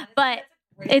do, but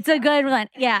it's a good one.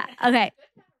 Yeah. Okay.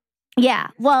 Yeah.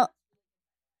 Well,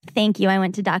 thank you. I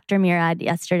went to Dr. Murad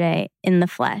yesterday in the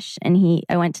flesh and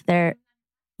I went to their,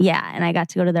 and I got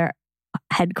to go to their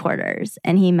headquarters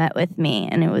and he met with me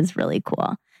and it was really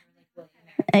cool.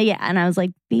 And I was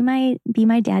like, be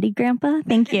my daddy, grandpa.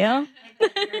 Thank you.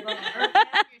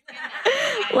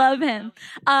 Love him.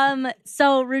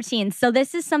 So routines. So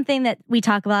this is something that we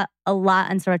talk about a lot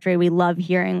on Retrograde. We love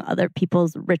hearing other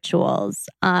people's rituals,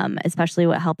 especially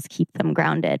what helps keep them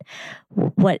grounded.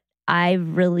 What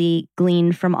I've really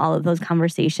gleaned from all of those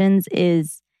conversations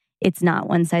is it's not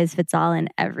one size fits all and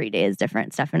every day is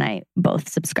different. Steph and I both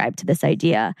subscribe to this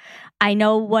idea. I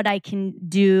know what I can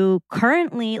do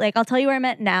currently. Like I'll tell you where I'm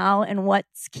at now and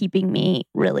what's keeping me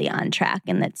really on track.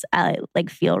 And I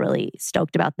feel really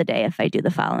stoked about the day if I do the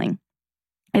following.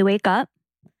 I wake up,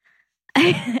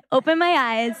 I open my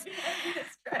eyes.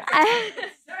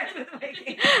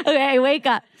 I wake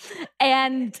up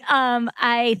and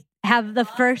I have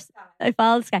I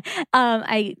follow the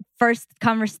sky. First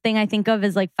thing I think of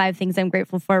is like 5 things I'm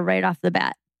grateful for right off the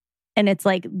bat. And it's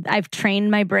like, I've trained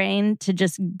my brain to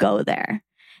just go there.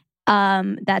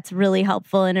 That's really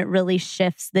helpful and it really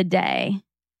shifts the day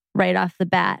right off the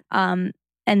bat. And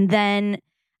then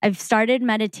I've started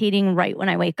meditating right when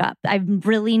I wake up. I'm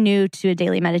really new to a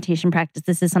daily meditation practice.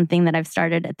 This is something that I've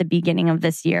started at the beginning of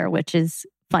this year, which is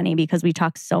funny because we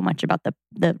talk so much about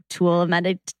the tool of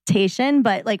meditation,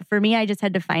 but like for me, I just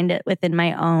had to find it within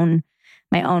my own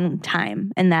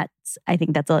time. And I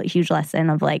think that's a huge lesson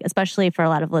of like, especially for a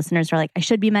lot of listeners who are like, I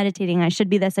should be meditating. I should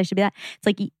be this. I should be that. It's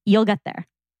like, you'll get there.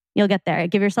 You'll get there.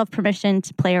 Give yourself permission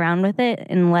to play around with it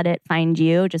and let it find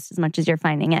you just as much as you're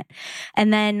finding it.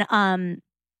 And then,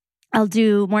 I'll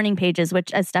do morning pages,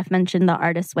 which as Steph mentioned, the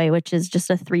artist way, which is just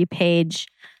a 3-page,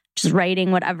 just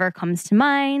writing whatever comes to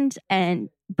mind and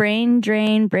brain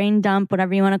drain, brain dump,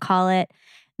 whatever you want to call it.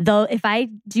 Though if I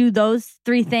do those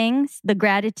 3 things, the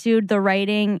gratitude, the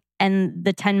writing, and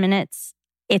the 10 minutes,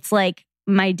 it's like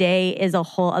my day is a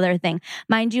whole other thing.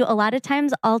 Mind you, a lot of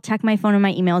times I'll check my phone and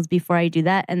my emails before I do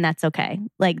that. And that's okay.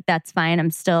 Like that's fine.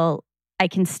 I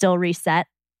can still reset.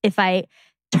 If I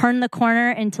turn the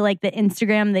corner into like the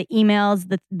Instagram, the emails,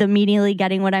 the immediately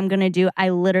getting what I'm going to do, I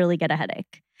literally get a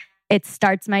headache. It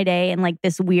starts my day in like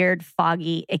this weird,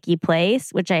 foggy, icky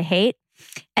place, which I hate.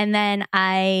 And then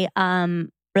I,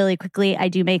 really quickly, I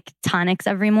do make tonics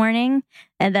every morning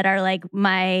and that are like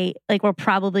we're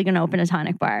probably going to open a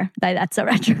tonic bar. That's a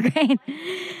retrograde.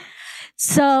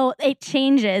 So it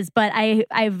changes, but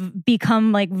I've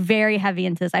become like very heavy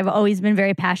into this. I've always been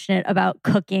very passionate about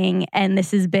cooking, and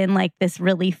this has been like this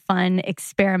really fun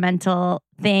experimental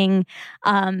thing.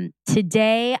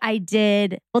 Today I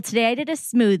did a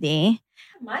smoothie.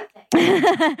 My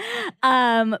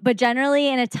thing. But generally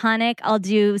in a tonic, I'll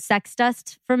do sex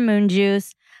dust from moon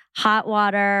juice, hot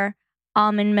water,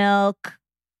 almond milk,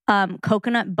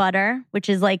 coconut butter, which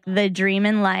is like the dream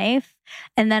in life.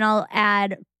 And then I'll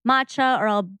add matcha, or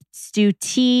I'll stew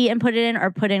tea and put it in,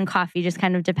 or put in coffee, just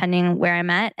kind of depending where I'm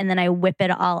at. And then I whip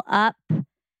it all up,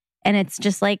 and it's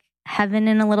just like heaven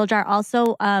in a little jar.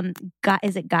 Also,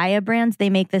 is it Gaia Brands? They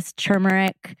make this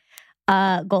turmeric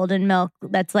golden milk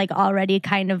that's like already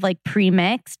kind of like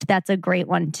pre-mixed. That's a great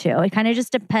one too. It kind of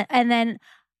just depends. And then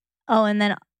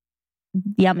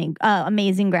yummy,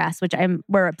 Amazing Grass, which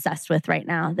we're obsessed with right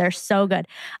now. They're so good.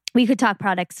 We could talk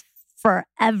products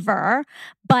forever,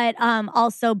 but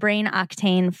also Brain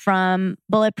Octane from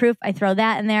Bulletproof. I throw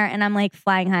that in there, and I'm like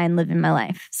flying high and living my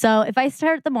life. So if I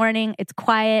start the morning, it's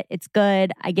quiet, it's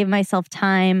good. I give myself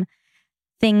time.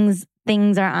 Things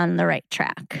are on the right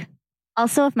track.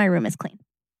 Also, if my room is clean.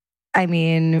 I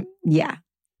mean, yeah,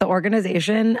 the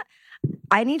organization.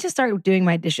 I need to start doing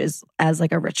my dishes as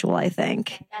like a ritual, I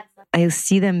think. I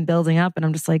see them building up and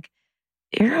I'm just like,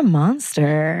 you're a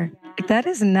monster. Yeah. Like, that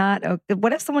is not okay.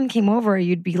 What if someone came over?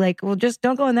 You'd be like, well, just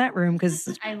don't go in that room because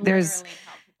there's... tell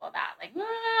people that. Like, no,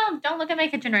 don't look at my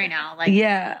kitchen right now. Like,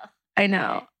 yeah, I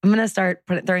know. I'm going to start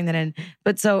throwing that in.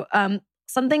 But so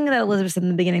something that Elizabeth said in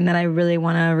the beginning that I really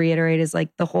want to reiterate is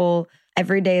like the whole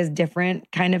every day is different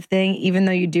kind of thing. Even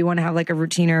though you do want to have like a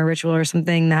routine or a ritual or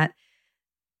something, that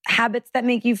habits that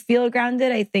make you feel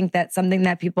grounded. I think that something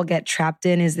that people get trapped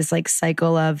in is this like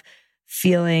cycle of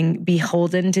feeling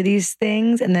beholden to these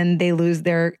things, and then they lose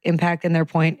their impact and their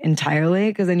point entirely,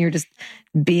 because then you're just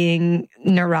being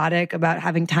neurotic about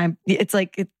having time. It's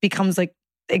like it becomes like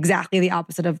exactly the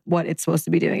opposite of what it's supposed to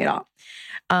be doing at all.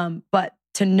 But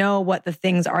to know what the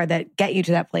things are that get you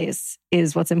to that place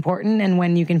is what's important, and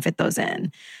when you can fit those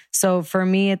in. So for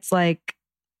me, it's like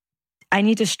I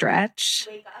need to stretch.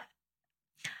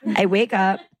 I wake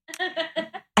up.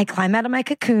 I climb out of my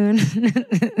cocoon.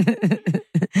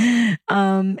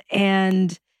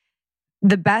 And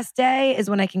the best day is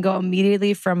when I can go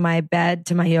immediately from my bed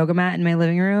to my yoga mat in my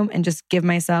living room and just give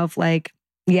myself like,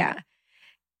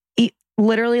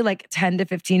 literally like 10 to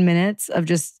 15 minutes of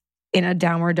just in a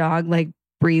downward dog, like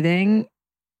breathing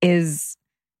is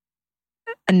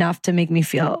enough to make me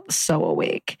feel so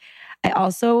awake. I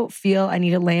also feel I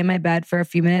need to lay in my bed for a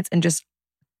few minutes and just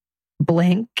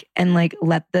blink and like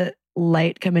let the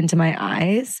light come into my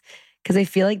eyes, because I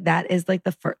feel like that is like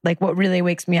what really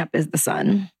wakes me up is the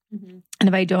sun. Mm-hmm. And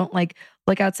if I don't like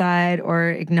look outside or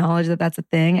acknowledge that that's a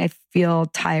thing, I feel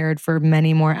tired for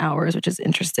many more hours, which is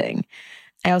interesting.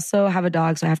 I also have a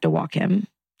dog, so I have to walk him,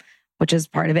 which is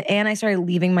part of it. And I started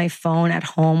leaving my phone at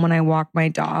home when I walk my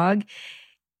dog.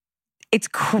 It's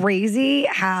crazy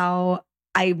how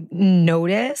I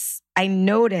notice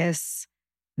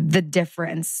the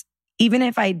difference. Even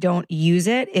if I don't use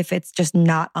it, if it's just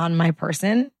not on my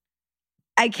person,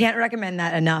 I can't recommend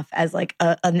that enough as like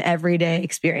an everyday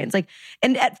experience. Like,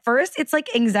 and at first it's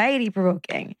like anxiety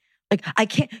provoking. Like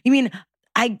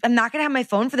I'm not going to have my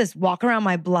phone for this walk around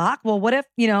my block. Well, what if,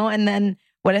 and then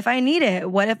what if I need it?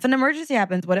 What if an emergency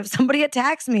happens? What if somebody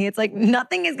attacks me? It's like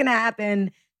nothing is going to happen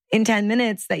in 10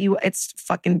 minutes it's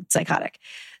fucking psychotic.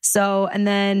 So, and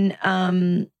then,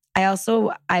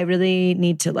 I really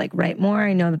need to like write more.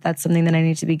 I know that that's something that I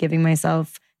need to be giving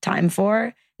myself time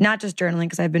for, not just journaling,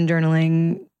 because I've been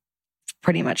journaling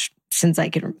pretty much since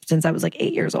I was like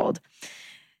 8 years old.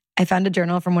 I found a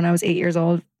journal from when I was 8 years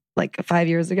old, like 5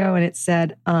 years ago. And it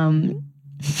said, I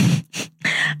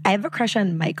have a crush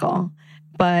on Michael,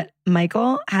 but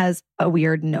Michael has a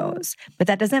weird nose, but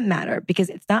that doesn't matter because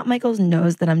it's not Michael's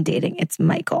nose that I'm dating. It's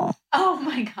Michael. Oh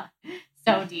my God.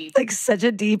 So deep. Like such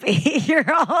a deep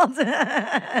 8-year-old.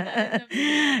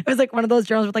 It was like one of those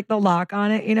journals with like the lock on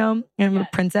it, And I'm a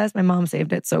princess. My mom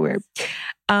saved it. So weird.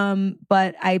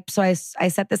 But I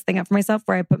set this thing up for myself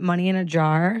where I put money in a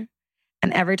jar,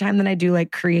 and every time that I do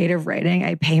like creative writing,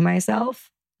 I pay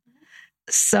myself.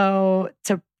 So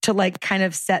to like kind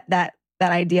of set that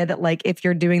idea that like if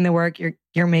you're doing the work,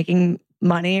 you're making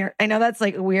money. I know that's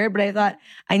like weird, but I thought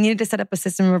I needed to set up a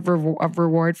system of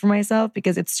reward for myself,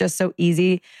 because it's just so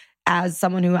easy as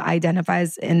someone who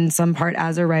identifies in some part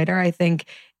as a writer. I think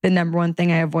the number one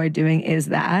thing I avoid doing is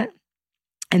that.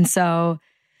 And so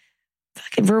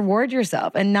reward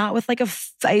yourself, and not with like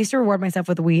I used to reward myself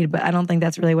with weed, but I don't think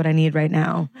that's really what I need right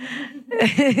now.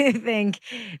 I think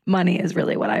money is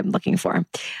really what I'm looking for.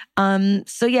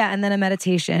 So yeah, and then a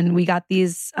meditation. We got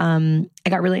these, I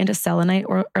got really into selenite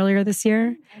earlier this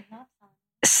year.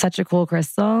 Such a cool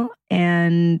crystal.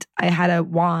 And I had a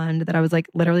wand that I was like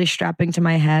literally strapping to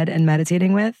my head and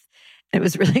meditating with. It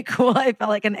was really cool. I felt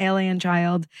like an alien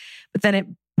child, but then it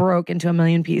broke into a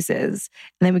million pieces.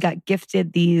 And then we got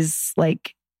gifted these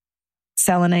like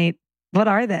selenite. What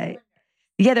are they?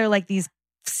 Yeah, they're like these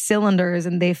cylinders,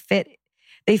 and they fit.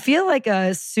 they feel like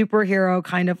a superhero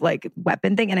kind of like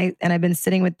weapon thing. And I've been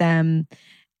sitting with them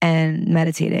and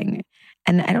meditating.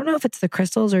 And I don't know if it's the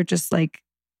crystals or just like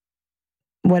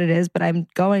what it is, but I'm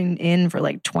going in for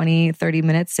like 20, 30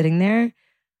 minutes sitting there.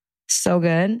 So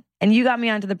good. And you got me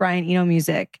onto the Brian Eno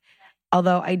music.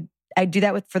 Although I do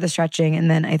that for the stretching, and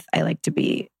then I like to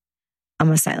be,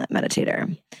 I'm a silent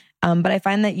meditator. But I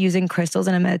find that using crystals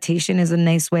in a meditation is a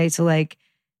nice way to like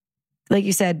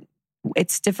you said,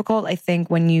 it's difficult, I think,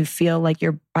 when you feel like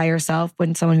you're by yourself,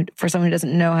 for someone who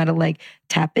doesn't know how to like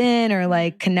tap in or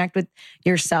like connect with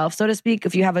yourself, so to speak.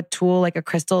 If you have a tool like a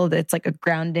crystal that's like a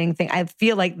grounding thing, I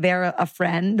feel like they're a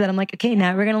friend that I'm like, okay,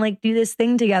 now we're going to like do this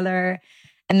thing together.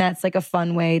 And that's like a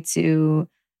fun way to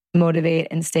motivate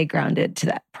and stay grounded to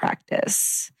that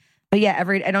practice. But yeah,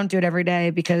 I don't do it every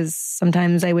day because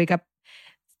sometimes I wake up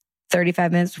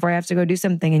 35 minutes before I have to go do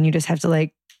something, and you just have to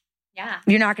like,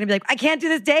 you're not going to be like, I can't do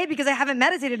this day because I haven't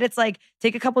meditated. It's like,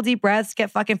 take a couple deep breaths,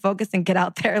 get fucking focused and get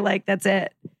out there. Like, that's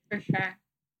it. For sure.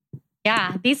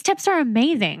 Yeah, these tips are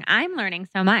amazing. I'm learning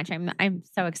so much. I'm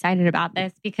so excited about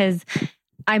this because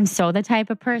I'm so the type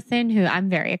of person who I'm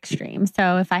very extreme.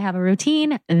 So if I have a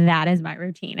routine, that is my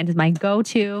routine. It is my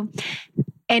go-to.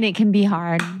 And it can be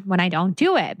hard when I don't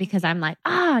do it because I'm like,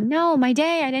 no, my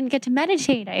day, I didn't get to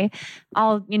meditate.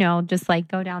 I'll, just like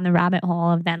go down the rabbit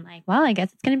hole of then like, well, I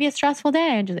guess it's going to be a stressful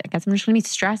day. I guess I'm just going to be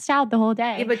stressed out the whole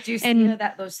day. Yeah, but do you see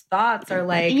that those thoughts are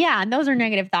like... Yeah, and those are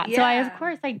negative thoughts. Yeah.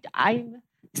 So I'm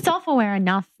self-aware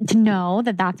enough to know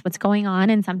that that's what's going on.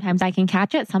 And sometimes I can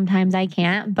catch it, sometimes I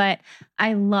can't. But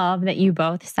I love that you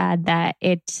both said that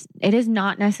it is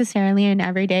not necessarily an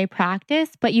everyday practice,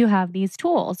 but you have these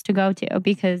tools to go to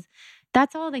because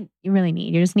that's all that you really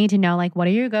need. You just need to know like, what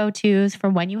are your go-tos for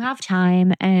when you have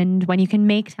time and when you can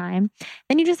make time.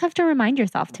 Then you just have to remind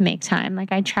yourself to make time.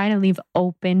 Like I try to leave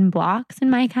open blocks in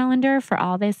my calendar for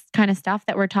all this kind of stuff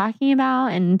that we're talking about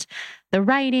and the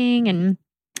writing, and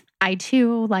I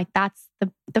too, like that's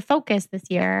the focus this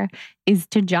year is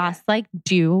to just like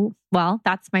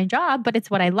that's my job, but it's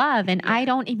what I love. And I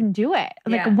don't even do it.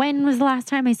 Like when was the last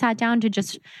time I sat down to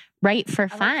just write for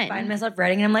fun? I find myself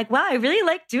writing and I'm like, wow, I really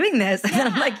like doing this. And then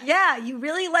I'm like, yeah, you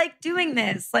really like doing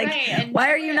this. Like,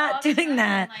 why are you not doing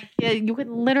that? Like, you could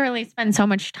literally spend so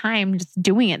much time just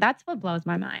doing it. That's what blows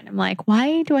my mind. I'm like,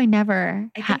 why do I never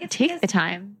take the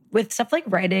time? With stuff like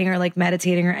writing or like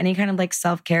meditating or any kind of like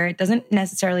self-care, it doesn't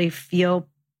necessarily feel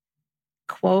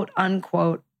quote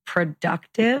unquote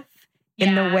productive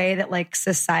in the way that like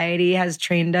society has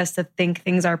trained us to think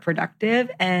things are productive.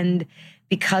 And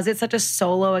because it's such a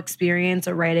solo experience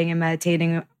of writing and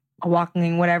meditating,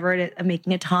 walking, whatever it is,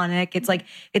 making a tonic, it's like,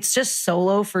 it's just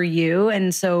solo for you.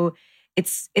 And so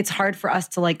it's hard for us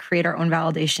to like create our own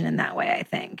validation in that way, I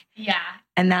think. Yeah.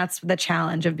 And that's the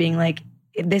challenge of being like,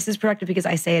 if this is productive because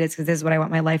I say it's because this is what I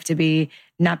want my life to be,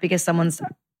 not because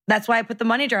that's why I put the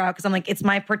money jar out, because I'm like, it's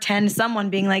my pretend someone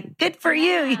being like, good for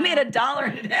you. You made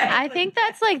 $1 today. I think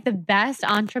that's like the best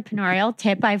entrepreneurial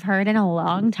tip I've heard in a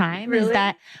long time. Really? Is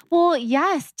that, well,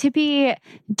 yes,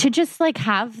 to just like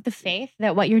have the faith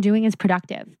that what you're doing is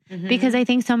productive. Mm-hmm. Because I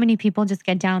think so many people just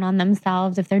get down on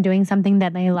themselves if they're doing something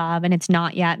that they love and it's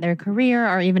not yet their career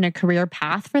or even a career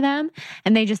path for them.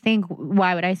 And they just think,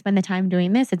 why would I spend the time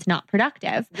doing this? It's not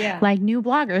productive. Yeah. Like new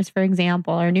bloggers, for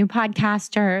example, or new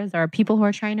podcasters or people who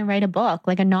are trying to write a book,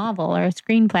 like a novel or a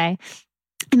screenplay.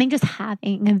 I think just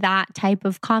having that type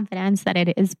of confidence that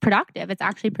it is productive. It's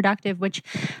actually productive, which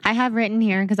I have written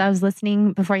here because I was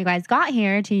listening before you guys got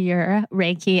here to your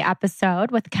Reiki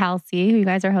episode with Kelsey, who you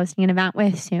guys are hosting an event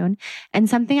with soon. And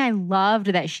something I loved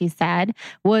that she said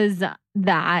was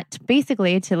that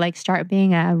basically to like start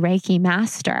being a Reiki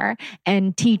master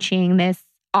and teaching this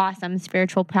awesome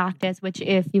spiritual practice, which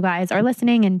if you guys are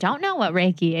listening and don't know what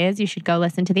Reiki is, you should go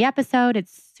listen to the episode.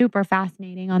 It's super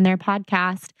fascinating on their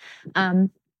podcast.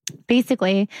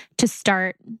 Basically, to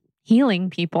start healing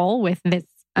people with this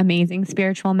amazing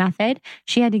spiritual method,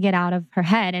 she had to get out of her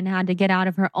head and had to get out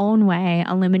of her own way,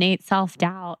 eliminate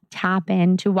self-doubt, tap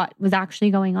into what was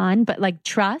actually going on, but like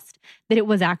trust that it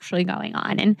was actually going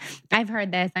on. And I've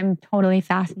heard this. I'm totally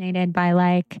fascinated by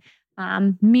like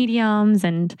mediums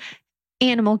and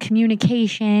animal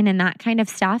communication and that kind of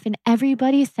stuff. And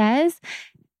everybody says,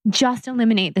 just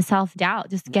eliminate the self-doubt,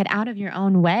 just get out of your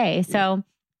own way. So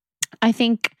I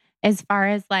think as far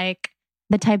as like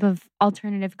the type of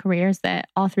alternative careers that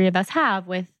all three of us have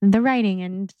with the writing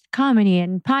and comedy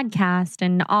and podcast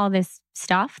and all this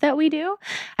stuff that we do,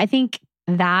 I think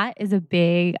that is a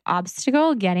big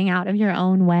obstacle, getting out of your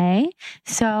own way.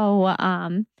 So,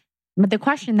 But the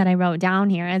question that I wrote down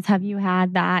here is, have you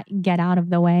had that get out of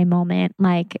the way moment?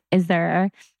 Like, was there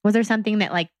something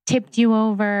that like tipped you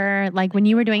over? Like when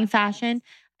you were doing fashion?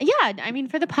 Yeah. I mean,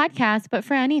 for the podcast, but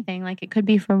for anything, like it could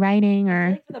be for writing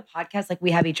or for the podcast, like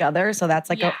we have each other. So that's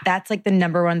like, that's like the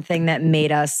number one thing that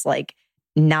made us like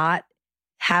not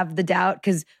have the doubt.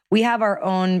 Cause we have our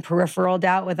own peripheral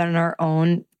doubt within our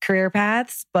own career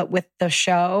paths. But with the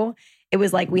show, it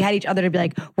was like we had each other to be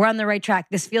like, we're on the right track.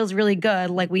 This feels really good.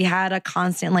 Like we had a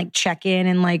constant like check-in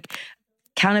and like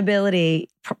accountability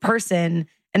person.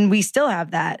 And we still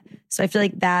have that. So I feel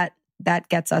like that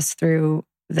gets us through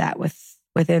that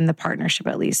within the partnership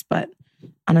at least. But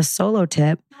on a solo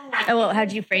tip. Oh, well,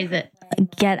 how'd you phrase it?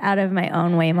 Get out of my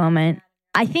own way moment.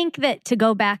 I think that to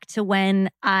go back to when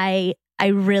I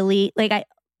really, like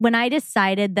when I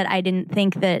decided that I didn't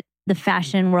think that the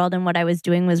fashion world and what I was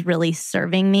doing was really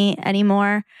serving me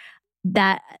anymore.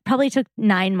 That probably took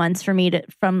 9 months for me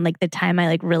from like the time I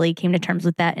like really came to terms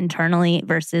with that internally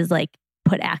versus like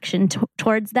put action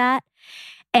towards that.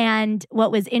 And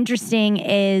what was interesting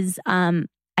is I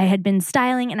had been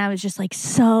styling and I was just like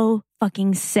so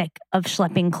fucking sick of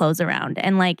schlepping clothes around.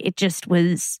 And like, it just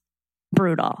was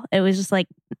brutal. It was just like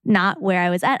not where I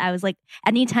was at. I was like,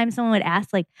 anytime someone would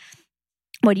ask like,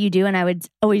 what do you do? And I would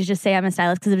always just say I'm a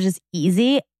stylist because it was just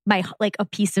easy. Like a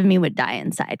piece of me would die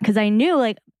inside because I knew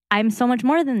like I'm so much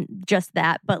more than just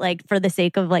that. But like for the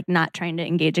sake of like not trying to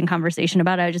engage in conversation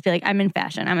about it, I would just be like, I'm in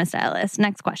fashion. I'm a stylist.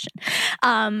 Next question.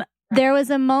 There was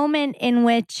a moment in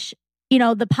which, you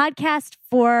know, the podcast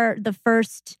for the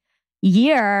first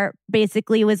year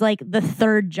basically was like the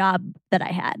third job that I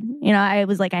had. You know, I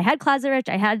was like, I had Closet Rich,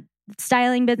 I had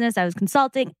styling business, I was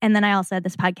consulting, and then I also had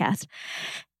this podcast.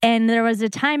 And there was a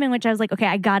time in which I was like, okay,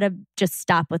 I gotta just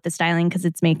stop with the styling because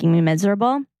it's making me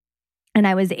miserable. And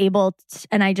I was able to,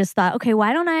 and I just thought, okay,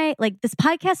 why don't I, like this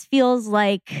podcast feels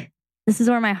like this is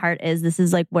where my heart is. This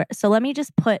is like where, so let me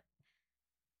just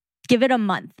give it a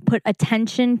month, put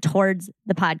attention towards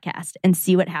the podcast and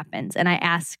see what happens. And I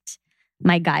asked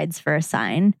my guides for a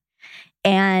sign.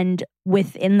 And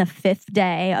within the 5th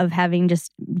day of having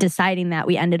just deciding that,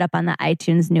 we ended up on the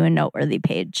iTunes new and noteworthy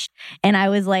page. And I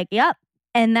was like, yep.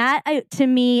 And that to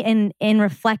me in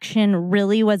reflection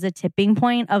really was a tipping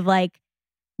point of like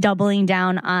doubling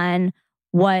down on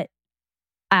what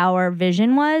our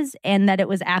vision was and that it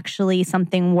was actually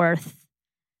something worth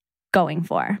going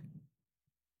for.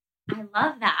 I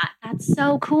love that. That's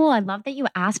so cool. I love that you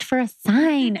asked for a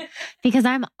sign because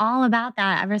I'm all about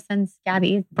that ever since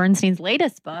Gabby Bernstein's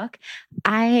latest book.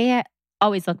 I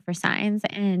always look for signs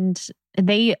and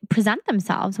they present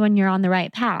themselves when you're on the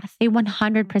right path. They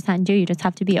 100% do. You just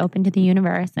have to be open to the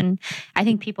universe. And I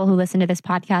think people who listen to this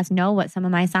podcast know what some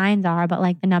of my signs are, but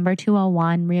like the number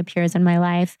 201 reappears in my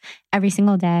life every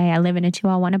single day. I live in a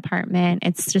 201 apartment.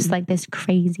 It's just like this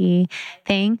crazy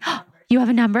thing. You have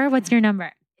a number? What's your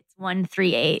number?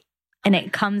 138 and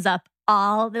it comes up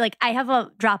all like I have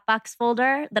a Dropbox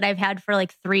folder that I've had for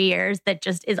like 3 years that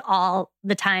just is all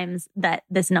the times that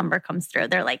this number comes through.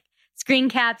 They're like screen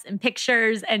caps and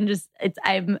pictures and just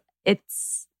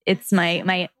it's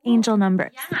my angel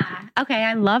number. Yeah. Okay.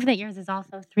 I love that yours is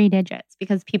also 3 digits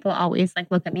because people always like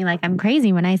look at me like I'm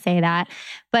crazy when I say that.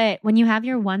 But when you have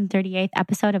your 138th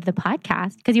episode of the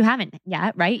podcast, because you haven't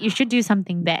yet, right? You should do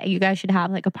something big. You guys should have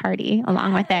like a party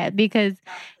along with it because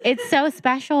it's so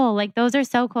special. Like those are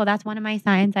so cool. That's one of my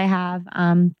signs I have.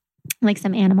 Like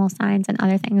some animal signs and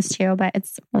other things too, but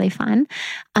it's really fun.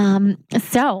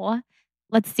 So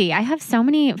let's see. I have so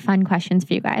many fun questions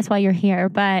for you guys while you're here,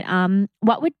 but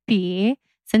what would be,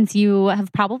 since you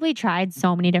have probably tried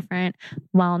so many different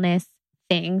wellness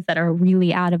things that are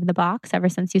really out of the box ever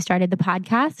since you started the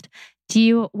podcast,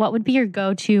 what would be your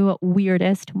go-to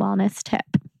weirdest wellness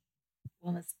tip?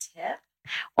 Wellness tip?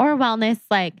 Or wellness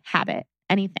like habit,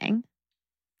 anything.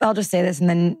 I'll just say this and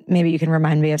then maybe you can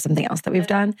remind me of something else that we've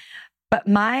done. But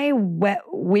my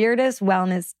weirdest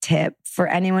wellness tip for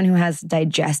anyone who has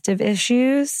digestive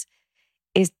issues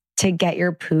is to get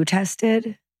your poo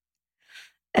tested.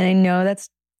 And I know that's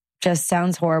just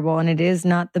sounds horrible and it is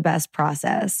not the best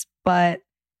process, but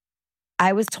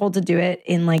I was told to do it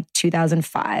in like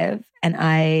 2005 and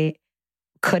I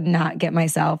could not get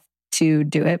myself to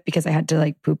do it because I had to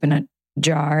like poop in a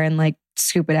jar and like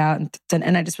scoop it out.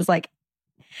 And I just was like,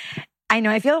 I know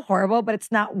I feel horrible, but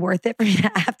it's not worth it for me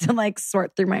to have to like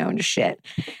sort through my own shit.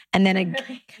 And then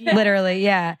literally,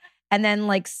 yeah. And then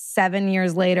like 7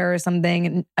 years later or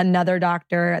something, another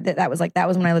doctor that was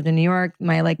when I lived in New York,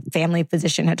 my like family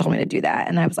physician had told me to do that.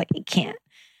 And I was like, I can't,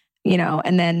 you know?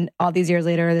 And then all these years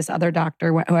later, this other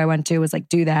doctor who I went to was like,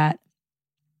 do that.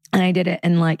 And I did it.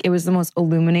 And like, it was the most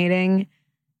illuminating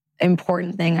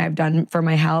important thing I've done for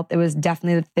my health. It was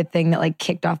definitely the thing that like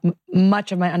kicked off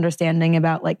much of my understanding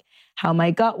about like how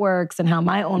my gut works and how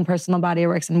my own personal body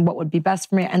works and what would be best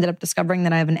for me. I ended up discovering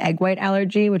that I have an egg white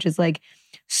allergy, which is like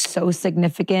so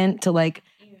significant to like,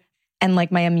 and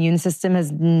like my immune system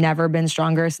has never been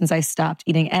stronger since I stopped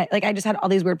eating egg. Like I just had all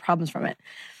these weird problems from it.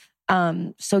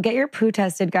 So get your poo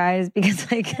tested, guys,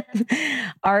 because like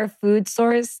our food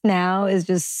source now is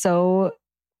just so,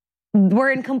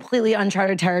 we're in completely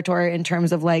uncharted territory in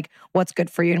terms of like what's good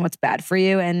for you and what's bad for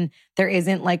you. And there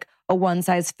isn't like a one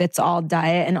size fits all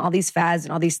diet and all these fads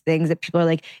and all these things that people are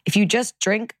like, if you just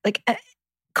drink like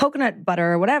coconut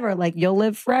butter or whatever, like you'll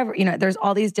live forever. You know, there's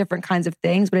all these different kinds of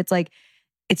things, but it's like,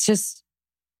 it's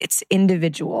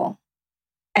individual.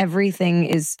 Everything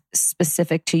is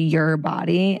specific to your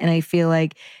body. And I feel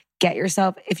like get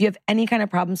yourself, if you have any kind of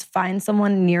problems, find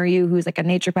someone near you who's like a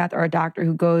naturopath or a doctor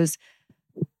who goes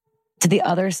to the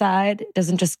other side,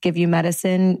 doesn't just give you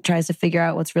medicine, tries to figure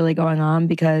out what's really going on,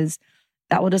 because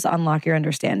that will just unlock your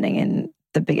understanding in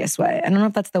the biggest way. I don't know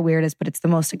if that's the weirdest, but it's the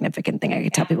most significant thing I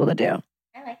could tell people to do.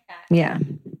 I like that. Yeah.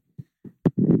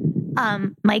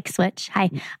 Mic switch. Hi.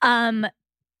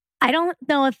 I don't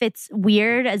know if it's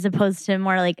weird as opposed to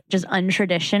more like just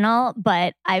untraditional,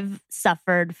 but I've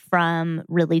suffered from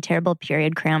really terrible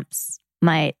period cramps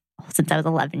since I was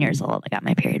 11 years old. I got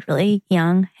my period really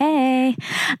young. Hey,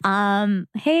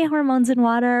 hormones in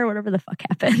water, whatever the fuck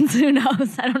happens. Who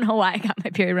knows? I don't know why I got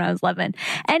my period when I was 11.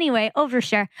 Anyway,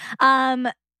 overshare.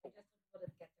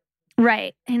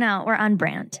 Right. I know, we're on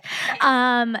brand.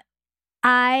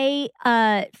 I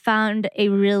found a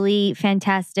really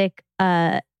fantastic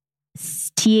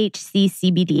THC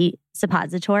CBD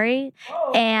suppository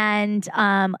and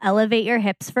elevate your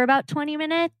hips for about 20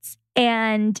 minutes.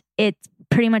 And it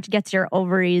pretty much gets your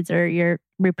ovaries or your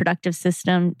reproductive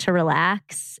system to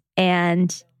relax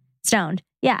and stoned.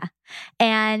 Yeah.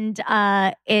 And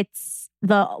it's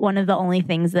one of the only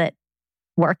things that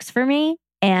works for me.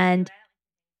 And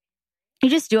you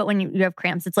just do it when you have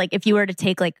cramps. It's like if you were to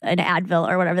take like an Advil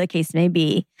or whatever the case may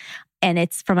be, and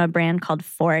it's from a brand called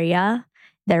Foria.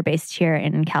 They're based here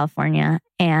in California.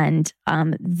 And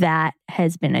that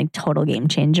has been a total game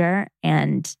changer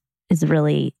and is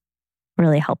really,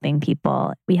 really helping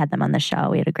people. We had them on the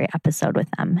show. We had a great episode with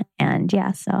them. And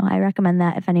yeah, so I recommend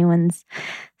that if anyone's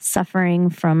suffering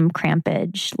from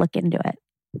crampage, look into it.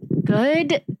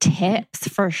 Good tips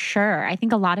for sure. I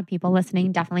think a lot of people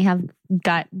listening definitely have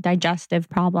gut digestive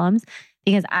problems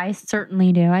because I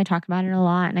certainly do. I talk about it a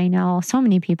lot and I know so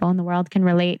many people in the world can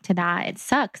relate to that. It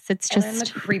sucks. It's just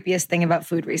the creepiest thing about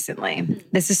food recently.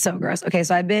 This is so gross. Okay,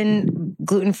 so I've been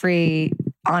gluten-free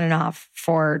on and off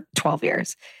for 12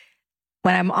 years.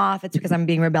 When I'm off, it's because I'm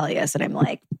being rebellious and I'm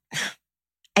like,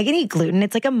 I can eat gluten.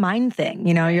 It's like a mind thing.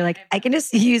 You know, you're like, I can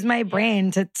just use my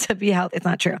brain to be healthy. It's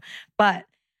not true. But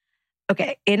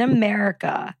okay, in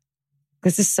America,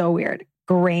 this is so weird.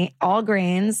 All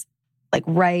grains, like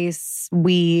rice,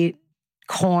 wheat,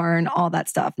 corn, all that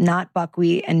stuff, not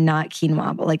buckwheat and not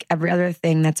quinoa, but like every other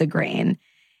thing that's a grain.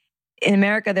 In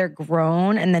America, they're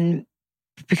grown and then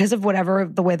because of whatever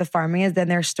the way the farming is, then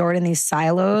they're stored in these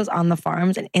silos on the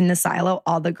farms. And in the silo,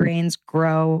 all the grains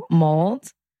grow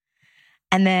mold.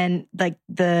 And then like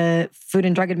the Food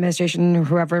and Drug Administration, or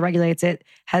whoever regulates it,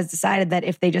 has decided that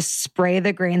if they just spray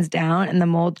the grains down and the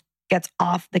mold gets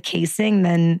off the casing,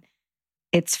 then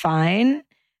it's fine.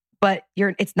 But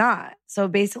it's not. So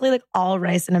basically like all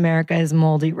rice in America is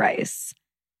moldy rice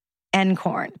and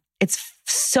corn. It's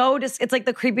it's like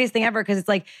the creepiest thing ever because it's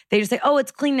like they just say, oh,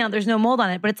 it's clean now. There's no mold on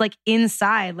it. But it's like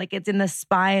inside, like it's in the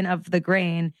spine of the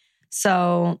grain.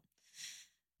 So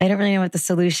I don't really know what the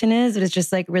solution is, but it's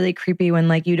just like really creepy when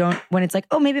like when it's like,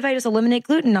 oh, maybe if I just eliminate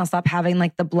gluten, I'll stop having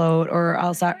like the bloat or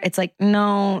I'll stop. It's like,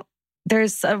 no,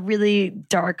 there's a really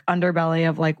dark underbelly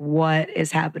of like what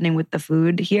is happening with the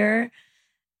food here.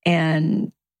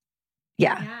 And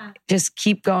yeah, just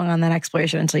keep going on that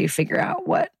exploration until you figure out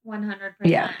what. 100%.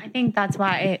 Yeah. I think that's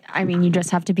why, you just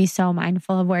have to be so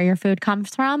mindful of where your food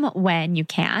comes from when you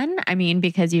can.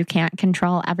 Because you can't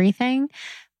control everything,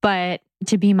 but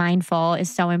to be mindful is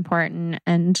so important.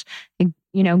 And,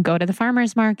 go to the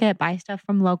farmer's market, buy stuff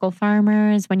from local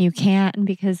farmers when you can,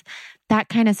 because that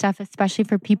kind of stuff, especially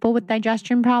for people with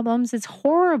digestion problems, is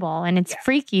horrible. And it's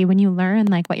freaky when you learn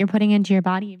like what you're putting into your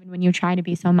body, even when you try to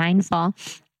be so mindful.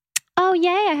 Oh, yay,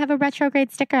 I have a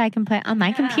retrograde sticker I can put on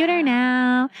my computer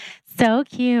now. So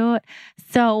cute.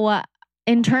 So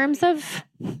in terms of,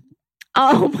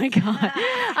 oh my God,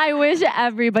 I wish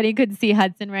everybody could see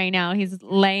Hudson right now. He's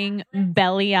laying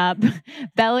belly up,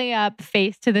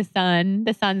 face to the sun.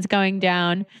 The sun's going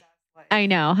down. I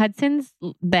know. Hudson's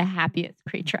the happiest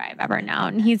creature I've ever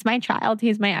known. He's my child.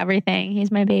 He's my everything.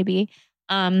 He's my baby.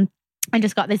 I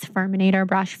just got this Furminator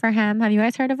brush for him. Have you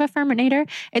guys heard of a Furminator?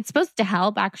 It's supposed to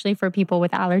help actually for people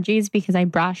with allergies because I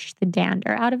brush the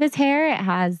dander out of his hair. It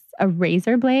has a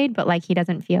razor blade, but like he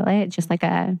doesn't feel it. It's just like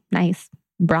a nice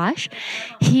brush.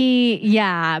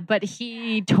 But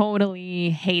he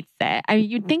totally hates it.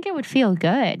 You'd think it would feel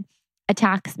good.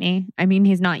 Attacks me. I mean,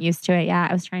 he's not used to it yet.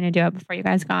 I was trying to do it before you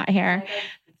guys got here.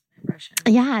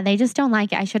 Yeah, they just don't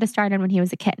like it. I should have started when he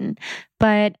was a kitten.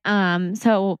 But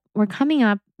so we're coming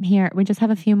up here. We just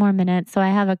have a few more minutes. So I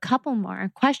have a couple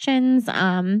more questions.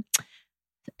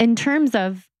 In terms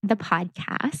of the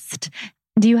podcast,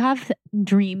 do you have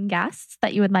dream guests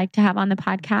that you would like to have on the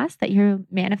podcast that you're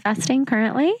manifesting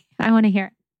currently? I want to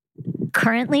hear.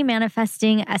 Currently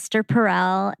manifesting Esther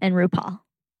Perel and RuPaul.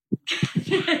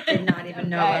 Did not even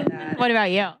know about that. What about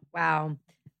you? Wow.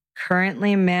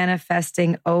 Currently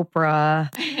manifesting Oprah.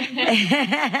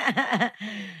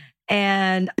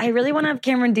 And I really want to have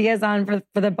Cameron Diaz on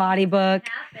for the body book.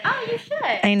 Oh, you should.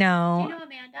 I know. Do you know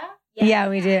Amanda? Yeah,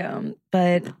 we do.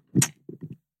 But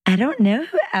I don't know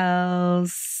who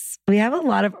else. We have a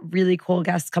lot of really cool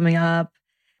guests coming up.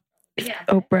 Yeah.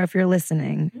 Oprah, if you're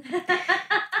listening.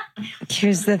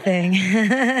 Here's the thing.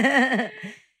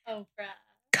 Oprah.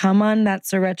 Come on,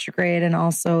 That's a Retrograde, and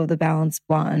also the Balanced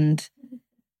Blonde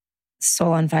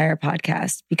Soul on Fire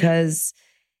podcast, because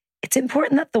it's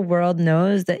important that the world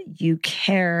knows that you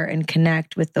care and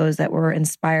connect with those that were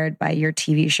inspired by your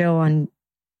TV show on.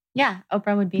 Yeah,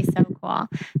 Oprah would be so cool.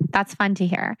 That's fun to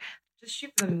hear. Just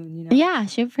shoot for the moon, you know? Yeah,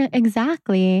 shoot for,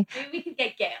 exactly. Maybe we could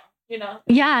get Gail, you know?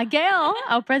 Yeah, Gail,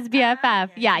 Oprah's BFF.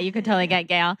 Yeah, you could totally get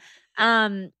Gail.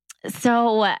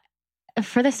 So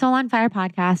for the Soul on Fire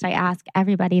podcast, I ask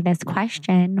everybody this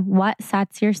question: what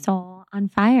sets your soul on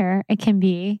fire? It can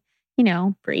be,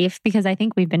 brief, because I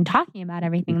think we've been talking about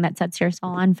everything that sets your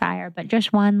soul on fire, but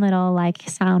just one little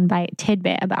soundbite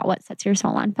tidbit about what sets your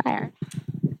soul on fire.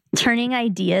 Turning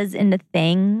ideas into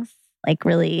things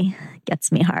really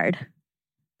gets me hard.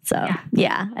 So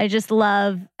yeah,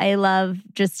 I love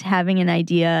just having an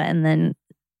idea and then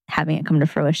having it come to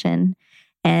fruition.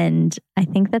 And I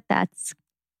think that that's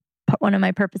one of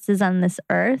my purposes on this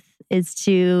earth, is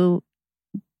to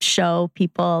show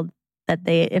people that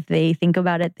if they think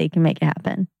about it, they can make it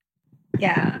happen.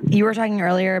 Yeah. You were talking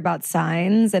earlier about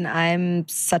signs, and I'm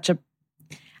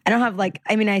I don't have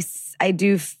I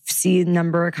do see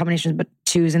number combinations, but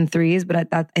 2s and 3s, but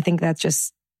I think that's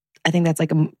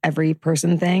every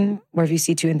person thing, where if you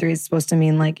see 2 and 3, it's supposed to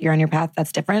mean you're on your path.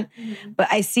 That's different. Mm-hmm. But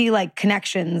I see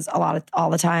connections all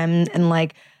the time,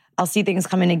 and I'll see things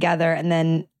coming together, and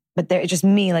then but it's just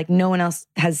me. No one else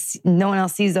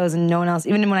sees those, and no one else.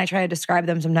 Even when I try to describe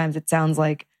them, sometimes it sounds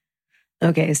like,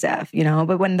 okay, Steph,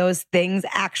 But when those things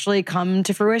actually come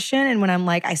to fruition, and when I'm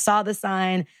I saw the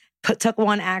sign, took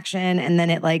one action, and then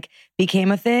it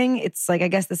became a thing, it's I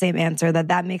guess the same answer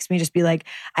that makes me just be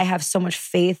I have so much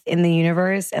faith in the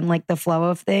universe and the flow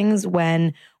of things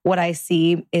when what I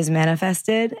see is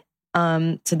manifested.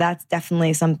 So that's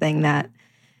definitely something that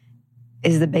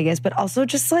is the biggest, but also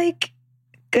just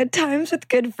good times with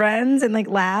good friends and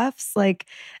laughs.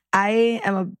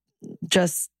 I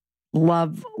just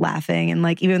love laughing,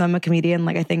 and even though I'm a comedian,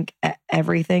 I think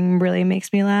everything really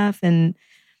makes me laugh, and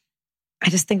I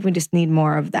just think we just need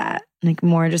more of that.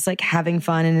 More just having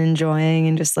fun and enjoying,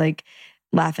 and just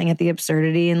laughing at the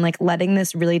absurdity, and letting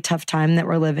this really tough time that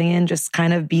we're living in just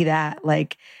kind of be that.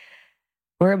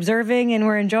 We're observing and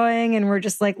we're enjoying, and we're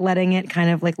just letting it kind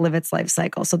of live its life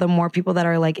cycle. So the more people that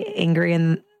are angry,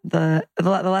 and the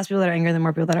less people that are angry, the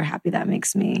more people that are happy,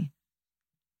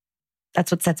 that's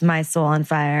what sets my soul on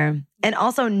fire. And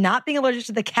also not being allergic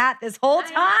to the cat this whole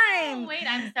time. Wait,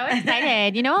 I'm so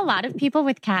excited. A lot of people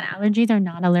with cat allergies are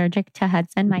not allergic to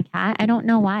Hudson, my cat. I don't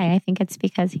know why. I think it's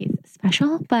because he's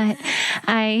special, but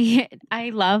I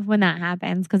love when that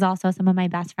happens, because also some of my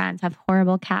best friends have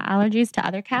horrible cat allergies to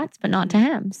other cats, but not to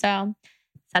him. So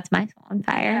sets my soul on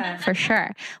fire for sure.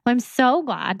 Well, I'm so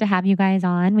glad to have you guys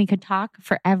on. We could talk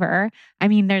forever. I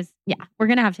mean, we're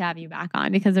going to have you back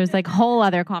on, because there's whole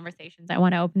other conversations I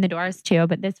want to open the doors to,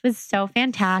 but this was so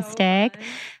fantastic.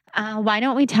 Why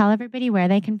don't we tell everybody where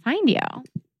they can find you?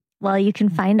 Well, you can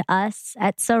find us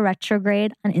at So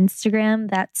Retrograde on Instagram.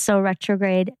 That's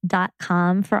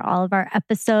soretrograde.com for all of our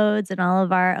episodes and all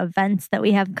of our events that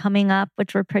we have coming up,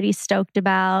 which we're pretty stoked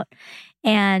about.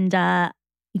 And,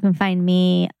 you can find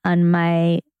me on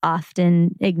my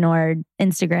often ignored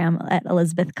Instagram at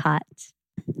Elizabeth Kott.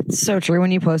 It's so true.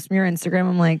 When you post me your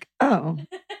Instagram, I'm oh,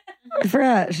 I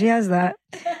forgot she has that.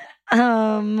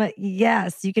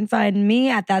 Yes, you can find me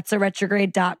at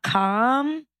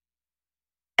that'saretrograde.com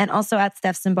and also at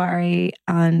Steph Simbari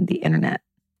on the internet,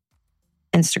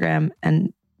 Instagram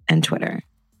and Twitter.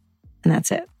 And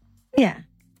that's it. Yeah.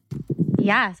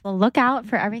 Yes. Well, look out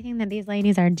for everything that these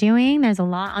ladies are doing. There's a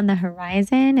lot on the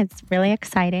horizon. It's really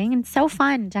exciting and so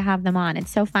fun to have them on.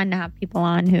 It's so fun to have people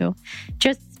on who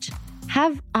just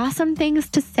have awesome things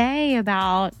to say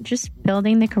about just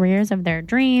building the careers of their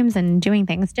dreams and doing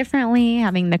things differently,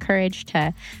 having the courage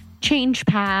to change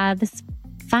paths,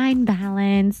 find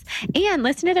balance, and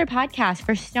listen to their podcast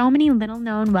for so many little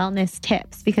known wellness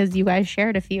tips, because you guys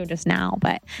shared a few just now.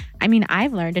 But I mean,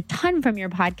 I've learned a ton from your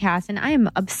podcast and I am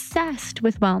obsessed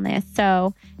with wellness.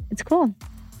 So it's cool.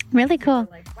 Really cool.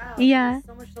 Like, wow, yeah. There's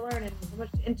so much to learn and so much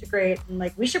to integrate. And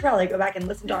like, we should probably go back and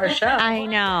listen to our show. I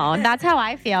know. That's how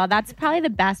I feel. That's probably the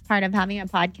best part of having a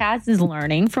podcast is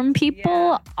learning from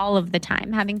people all of the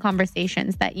time, having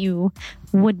conversations that you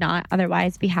would not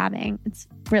otherwise be having. It's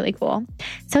really cool.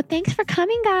 So thanks for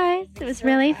coming, guys. It was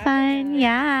really fun.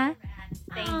 Yeah.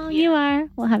 Thank you are.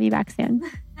 We'll have you back soon.